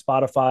followed us on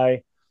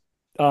Spotify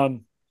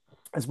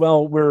as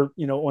well. We're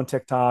on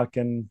TikTok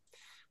and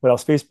what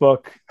else?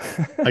 Facebook.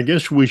 I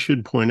guess we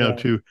should point out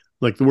too,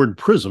 like the word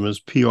prism is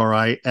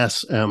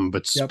PRISM,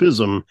 but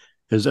Spizm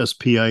is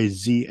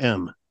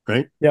SPIZM,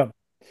 right? Yeah.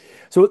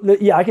 So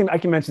I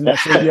can mention that.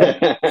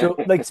 So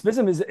like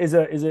Spizm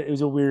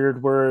is a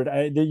weird word.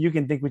 You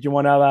can think what you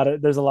want about it.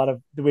 There's a lot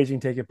of the ways you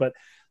can take it, but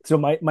so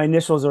my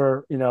initials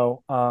are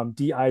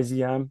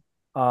DIZM.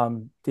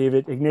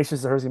 David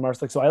Ignatius Herzi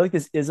Marslick. So I like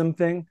this ism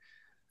thing.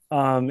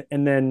 And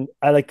then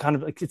I like kind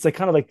of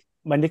like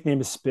my nickname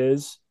is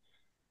Spiz.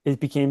 It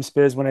became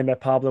Spiz when I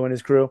met Pablo and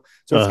his crew.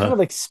 So it's kind of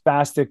like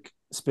spastic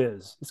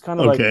Spiz. It's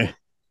kind of like I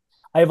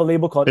have a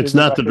label called It's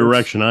not the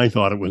direction I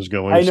thought it was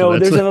going. I know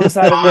there's another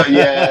side of it.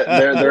 Yeah,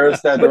 there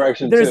is that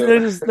direction too.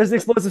 There's the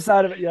explosive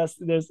side of it. Yes,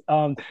 there's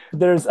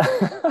there's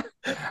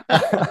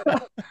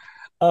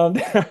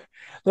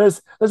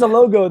a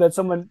logo that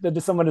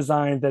someone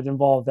designed that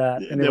involved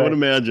that. Anyway, I would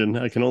imagine.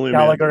 I can only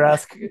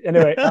Gallagher-esque.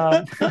 Anyway,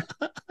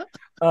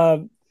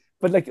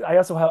 but like I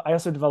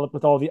also developed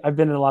with I've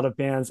been in a lot of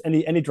bands.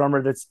 Any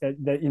drummer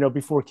that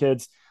before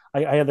kids,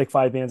 I had like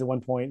 5 bands at one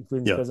point,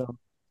 including Spizm.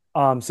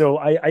 So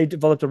I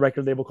developed a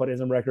record label called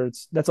Ism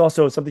Records. That's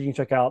also something you can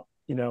check out.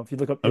 If you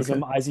look up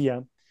Ism,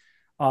 IZM,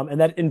 and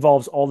that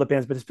involves all the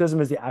bands, but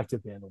Spizm is the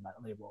active band on that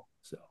label.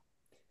 So,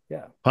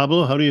 yeah.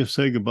 Pablo, how do you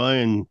say goodbye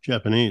in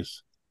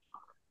Japanese?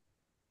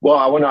 Well,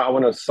 I want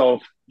to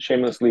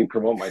shamelessly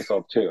promote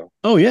myself too.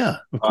 Oh yeah,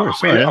 of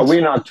course. Are we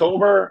in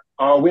October?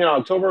 Are we in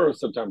October or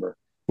September?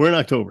 We're in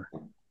October.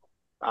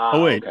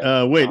 Wait,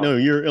 no,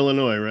 you're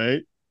Illinois,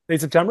 right?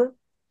 Late September.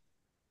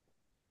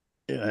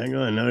 Yeah, hang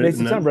on. Late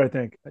September, I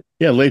think.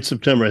 Yeah, late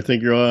September. I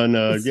think you're on.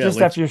 Just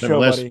after your show,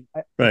 buddy.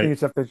 I think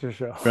it's after your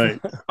show.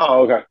 Right.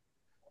 Oh, okay.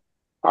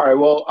 All right.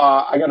 Well,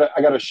 I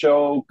got a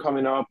show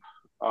coming up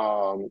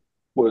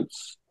with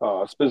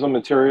Spizm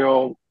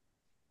material,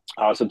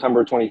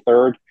 September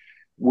 23rd,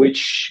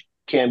 which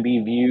can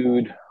be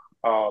viewed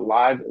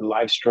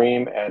live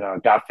stream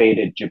at Got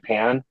Faded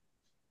Japan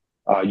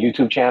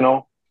YouTube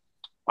channel.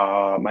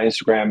 My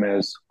Instagram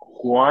is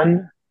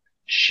Juan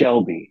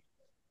Shelby.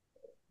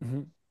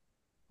 Mm-hmm.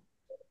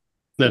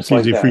 That's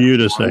just easy like that. For you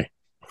to say.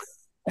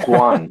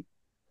 Juan.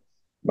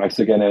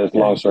 Mexican is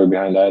long story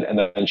behind that. And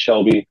then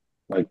Shelby,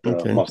 like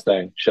the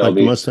Mustang. Shelby. Like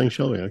the Mustang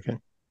Shelby, okay.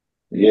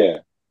 Yeah,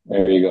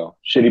 there you go.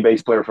 Shitty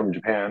bass player from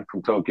Japan,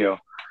 from Tokyo.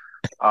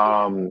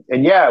 And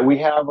yeah, we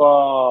have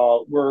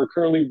we're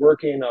currently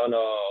working on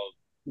a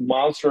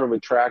monster of a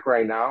track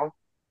right now.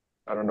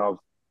 I don't know if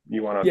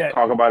you want to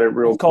talk about it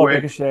real quick.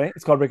 Ricochet.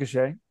 It's called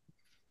Ricochet.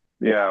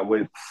 Yeah,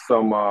 with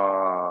some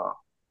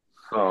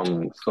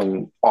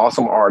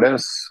awesome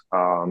artists.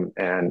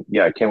 And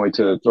yeah, I can't wait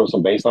to throw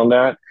some bass on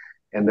that.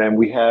 And then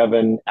we have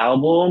an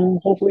album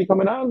hopefully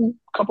coming out in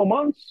a couple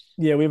months.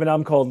 Yeah, we have an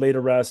album called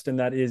Later Rest, and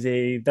that's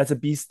the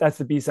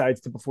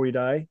B-sides to Before You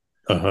Die.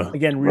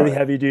 Again, really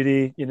heavy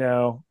duty,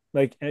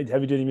 like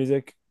heavy duty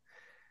music.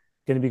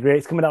 Going to be great.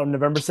 It's coming out on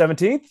November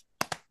 17th.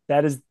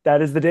 That is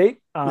the date.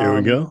 There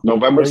we go.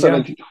 November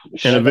 17th.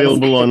 And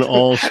available on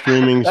all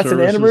streaming services.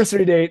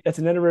 That's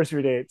an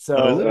anniversary date.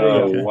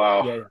 So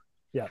wow.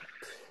 Yeah.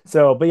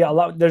 So, but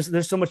yeah,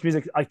 there's so much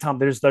music. Like Tom,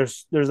 there's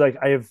like,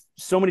 I have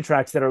so many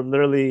tracks that are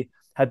literally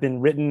have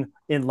been written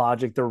in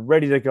Logic. They're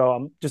ready to go.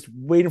 I'm just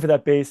waiting for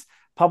that bass.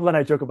 Pablo and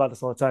I joke about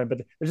this all the time,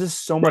 but there's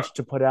just so much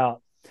to put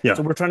out. Yeah.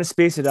 So we're trying to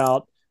space it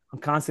out. I'm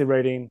constantly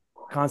writing,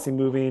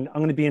 constantly moving. I'm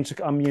going to be in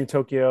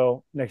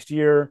Tokyo next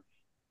year.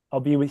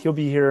 He'll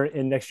be here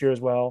in next year as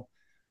well.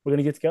 We're going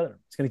to get together.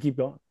 It's going to keep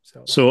going.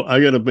 So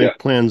I got to make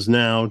plans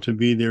now to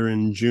be there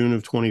in June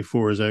of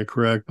 24. Is that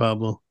correct,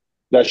 Pablo?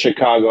 That's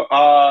Chicago.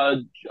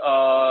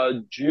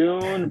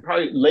 June,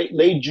 probably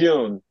late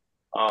June.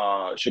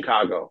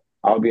 Chicago.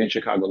 I'll be in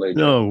Chicago late.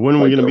 No, when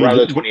are we going to be? Around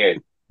the 28th.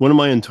 When am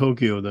I in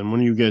Tokyo then?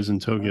 When are you guys in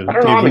Tokyo? I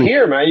don't know. I'm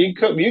here, man. You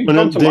can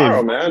come tomorrow,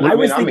 Dave, man. I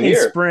was I'm thinking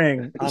here.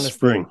 spring, honestly.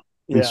 Spring.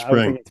 Yeah, In I was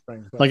spring. thinking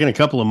spring. but Like in a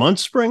couple of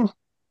months, spring?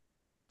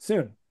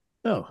 soon.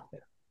 Oh,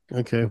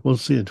 okay. We'll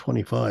see in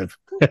 25.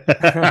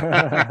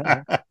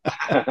 I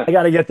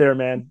got to get there,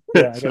 man.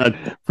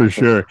 Yeah, For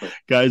sure.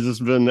 Guys,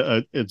 it's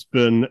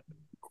been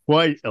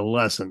quite a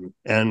lesson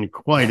and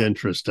quite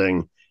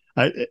interesting.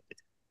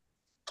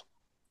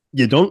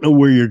 You don't know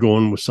where you're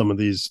going with some of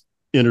these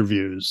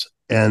interviews,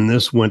 and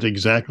this went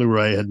exactly where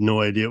I had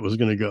no idea it was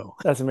going to go.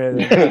 That's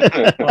amazing.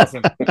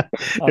 Awesome.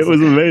 It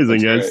was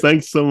amazing, guys. Great.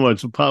 Thanks so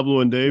much, Pablo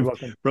and Dave, You're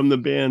welcome. from the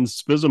band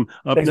Spizm.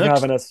 Up Thanks for next,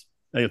 having us.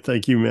 hey,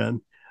 thank you,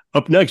 man.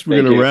 Up next, we're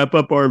Thank going to you. wrap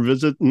up our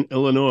visit in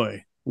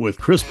Illinois with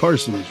Chris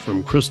Parsons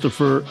from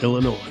Christopher,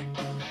 Illinois.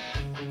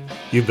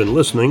 You've been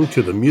listening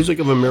to the Music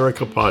of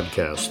America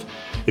podcast.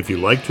 If you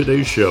like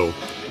today's show,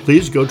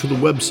 please go to the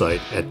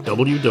website at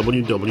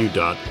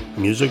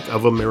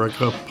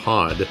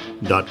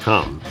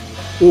www.musicofamericapod.com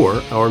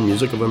or our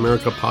Music of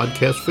America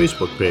podcast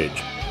Facebook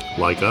page.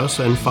 Like us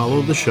and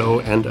follow the show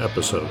and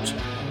episodes.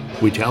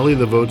 We tally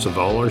the votes of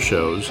all our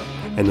shows,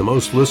 and the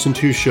most listened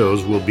to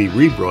shows will be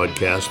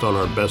rebroadcast on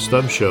our best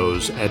of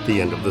shows at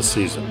the end of the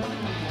season.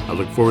 I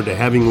look forward to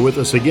having you with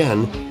us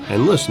again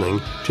and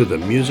listening to the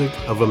Music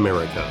of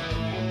America.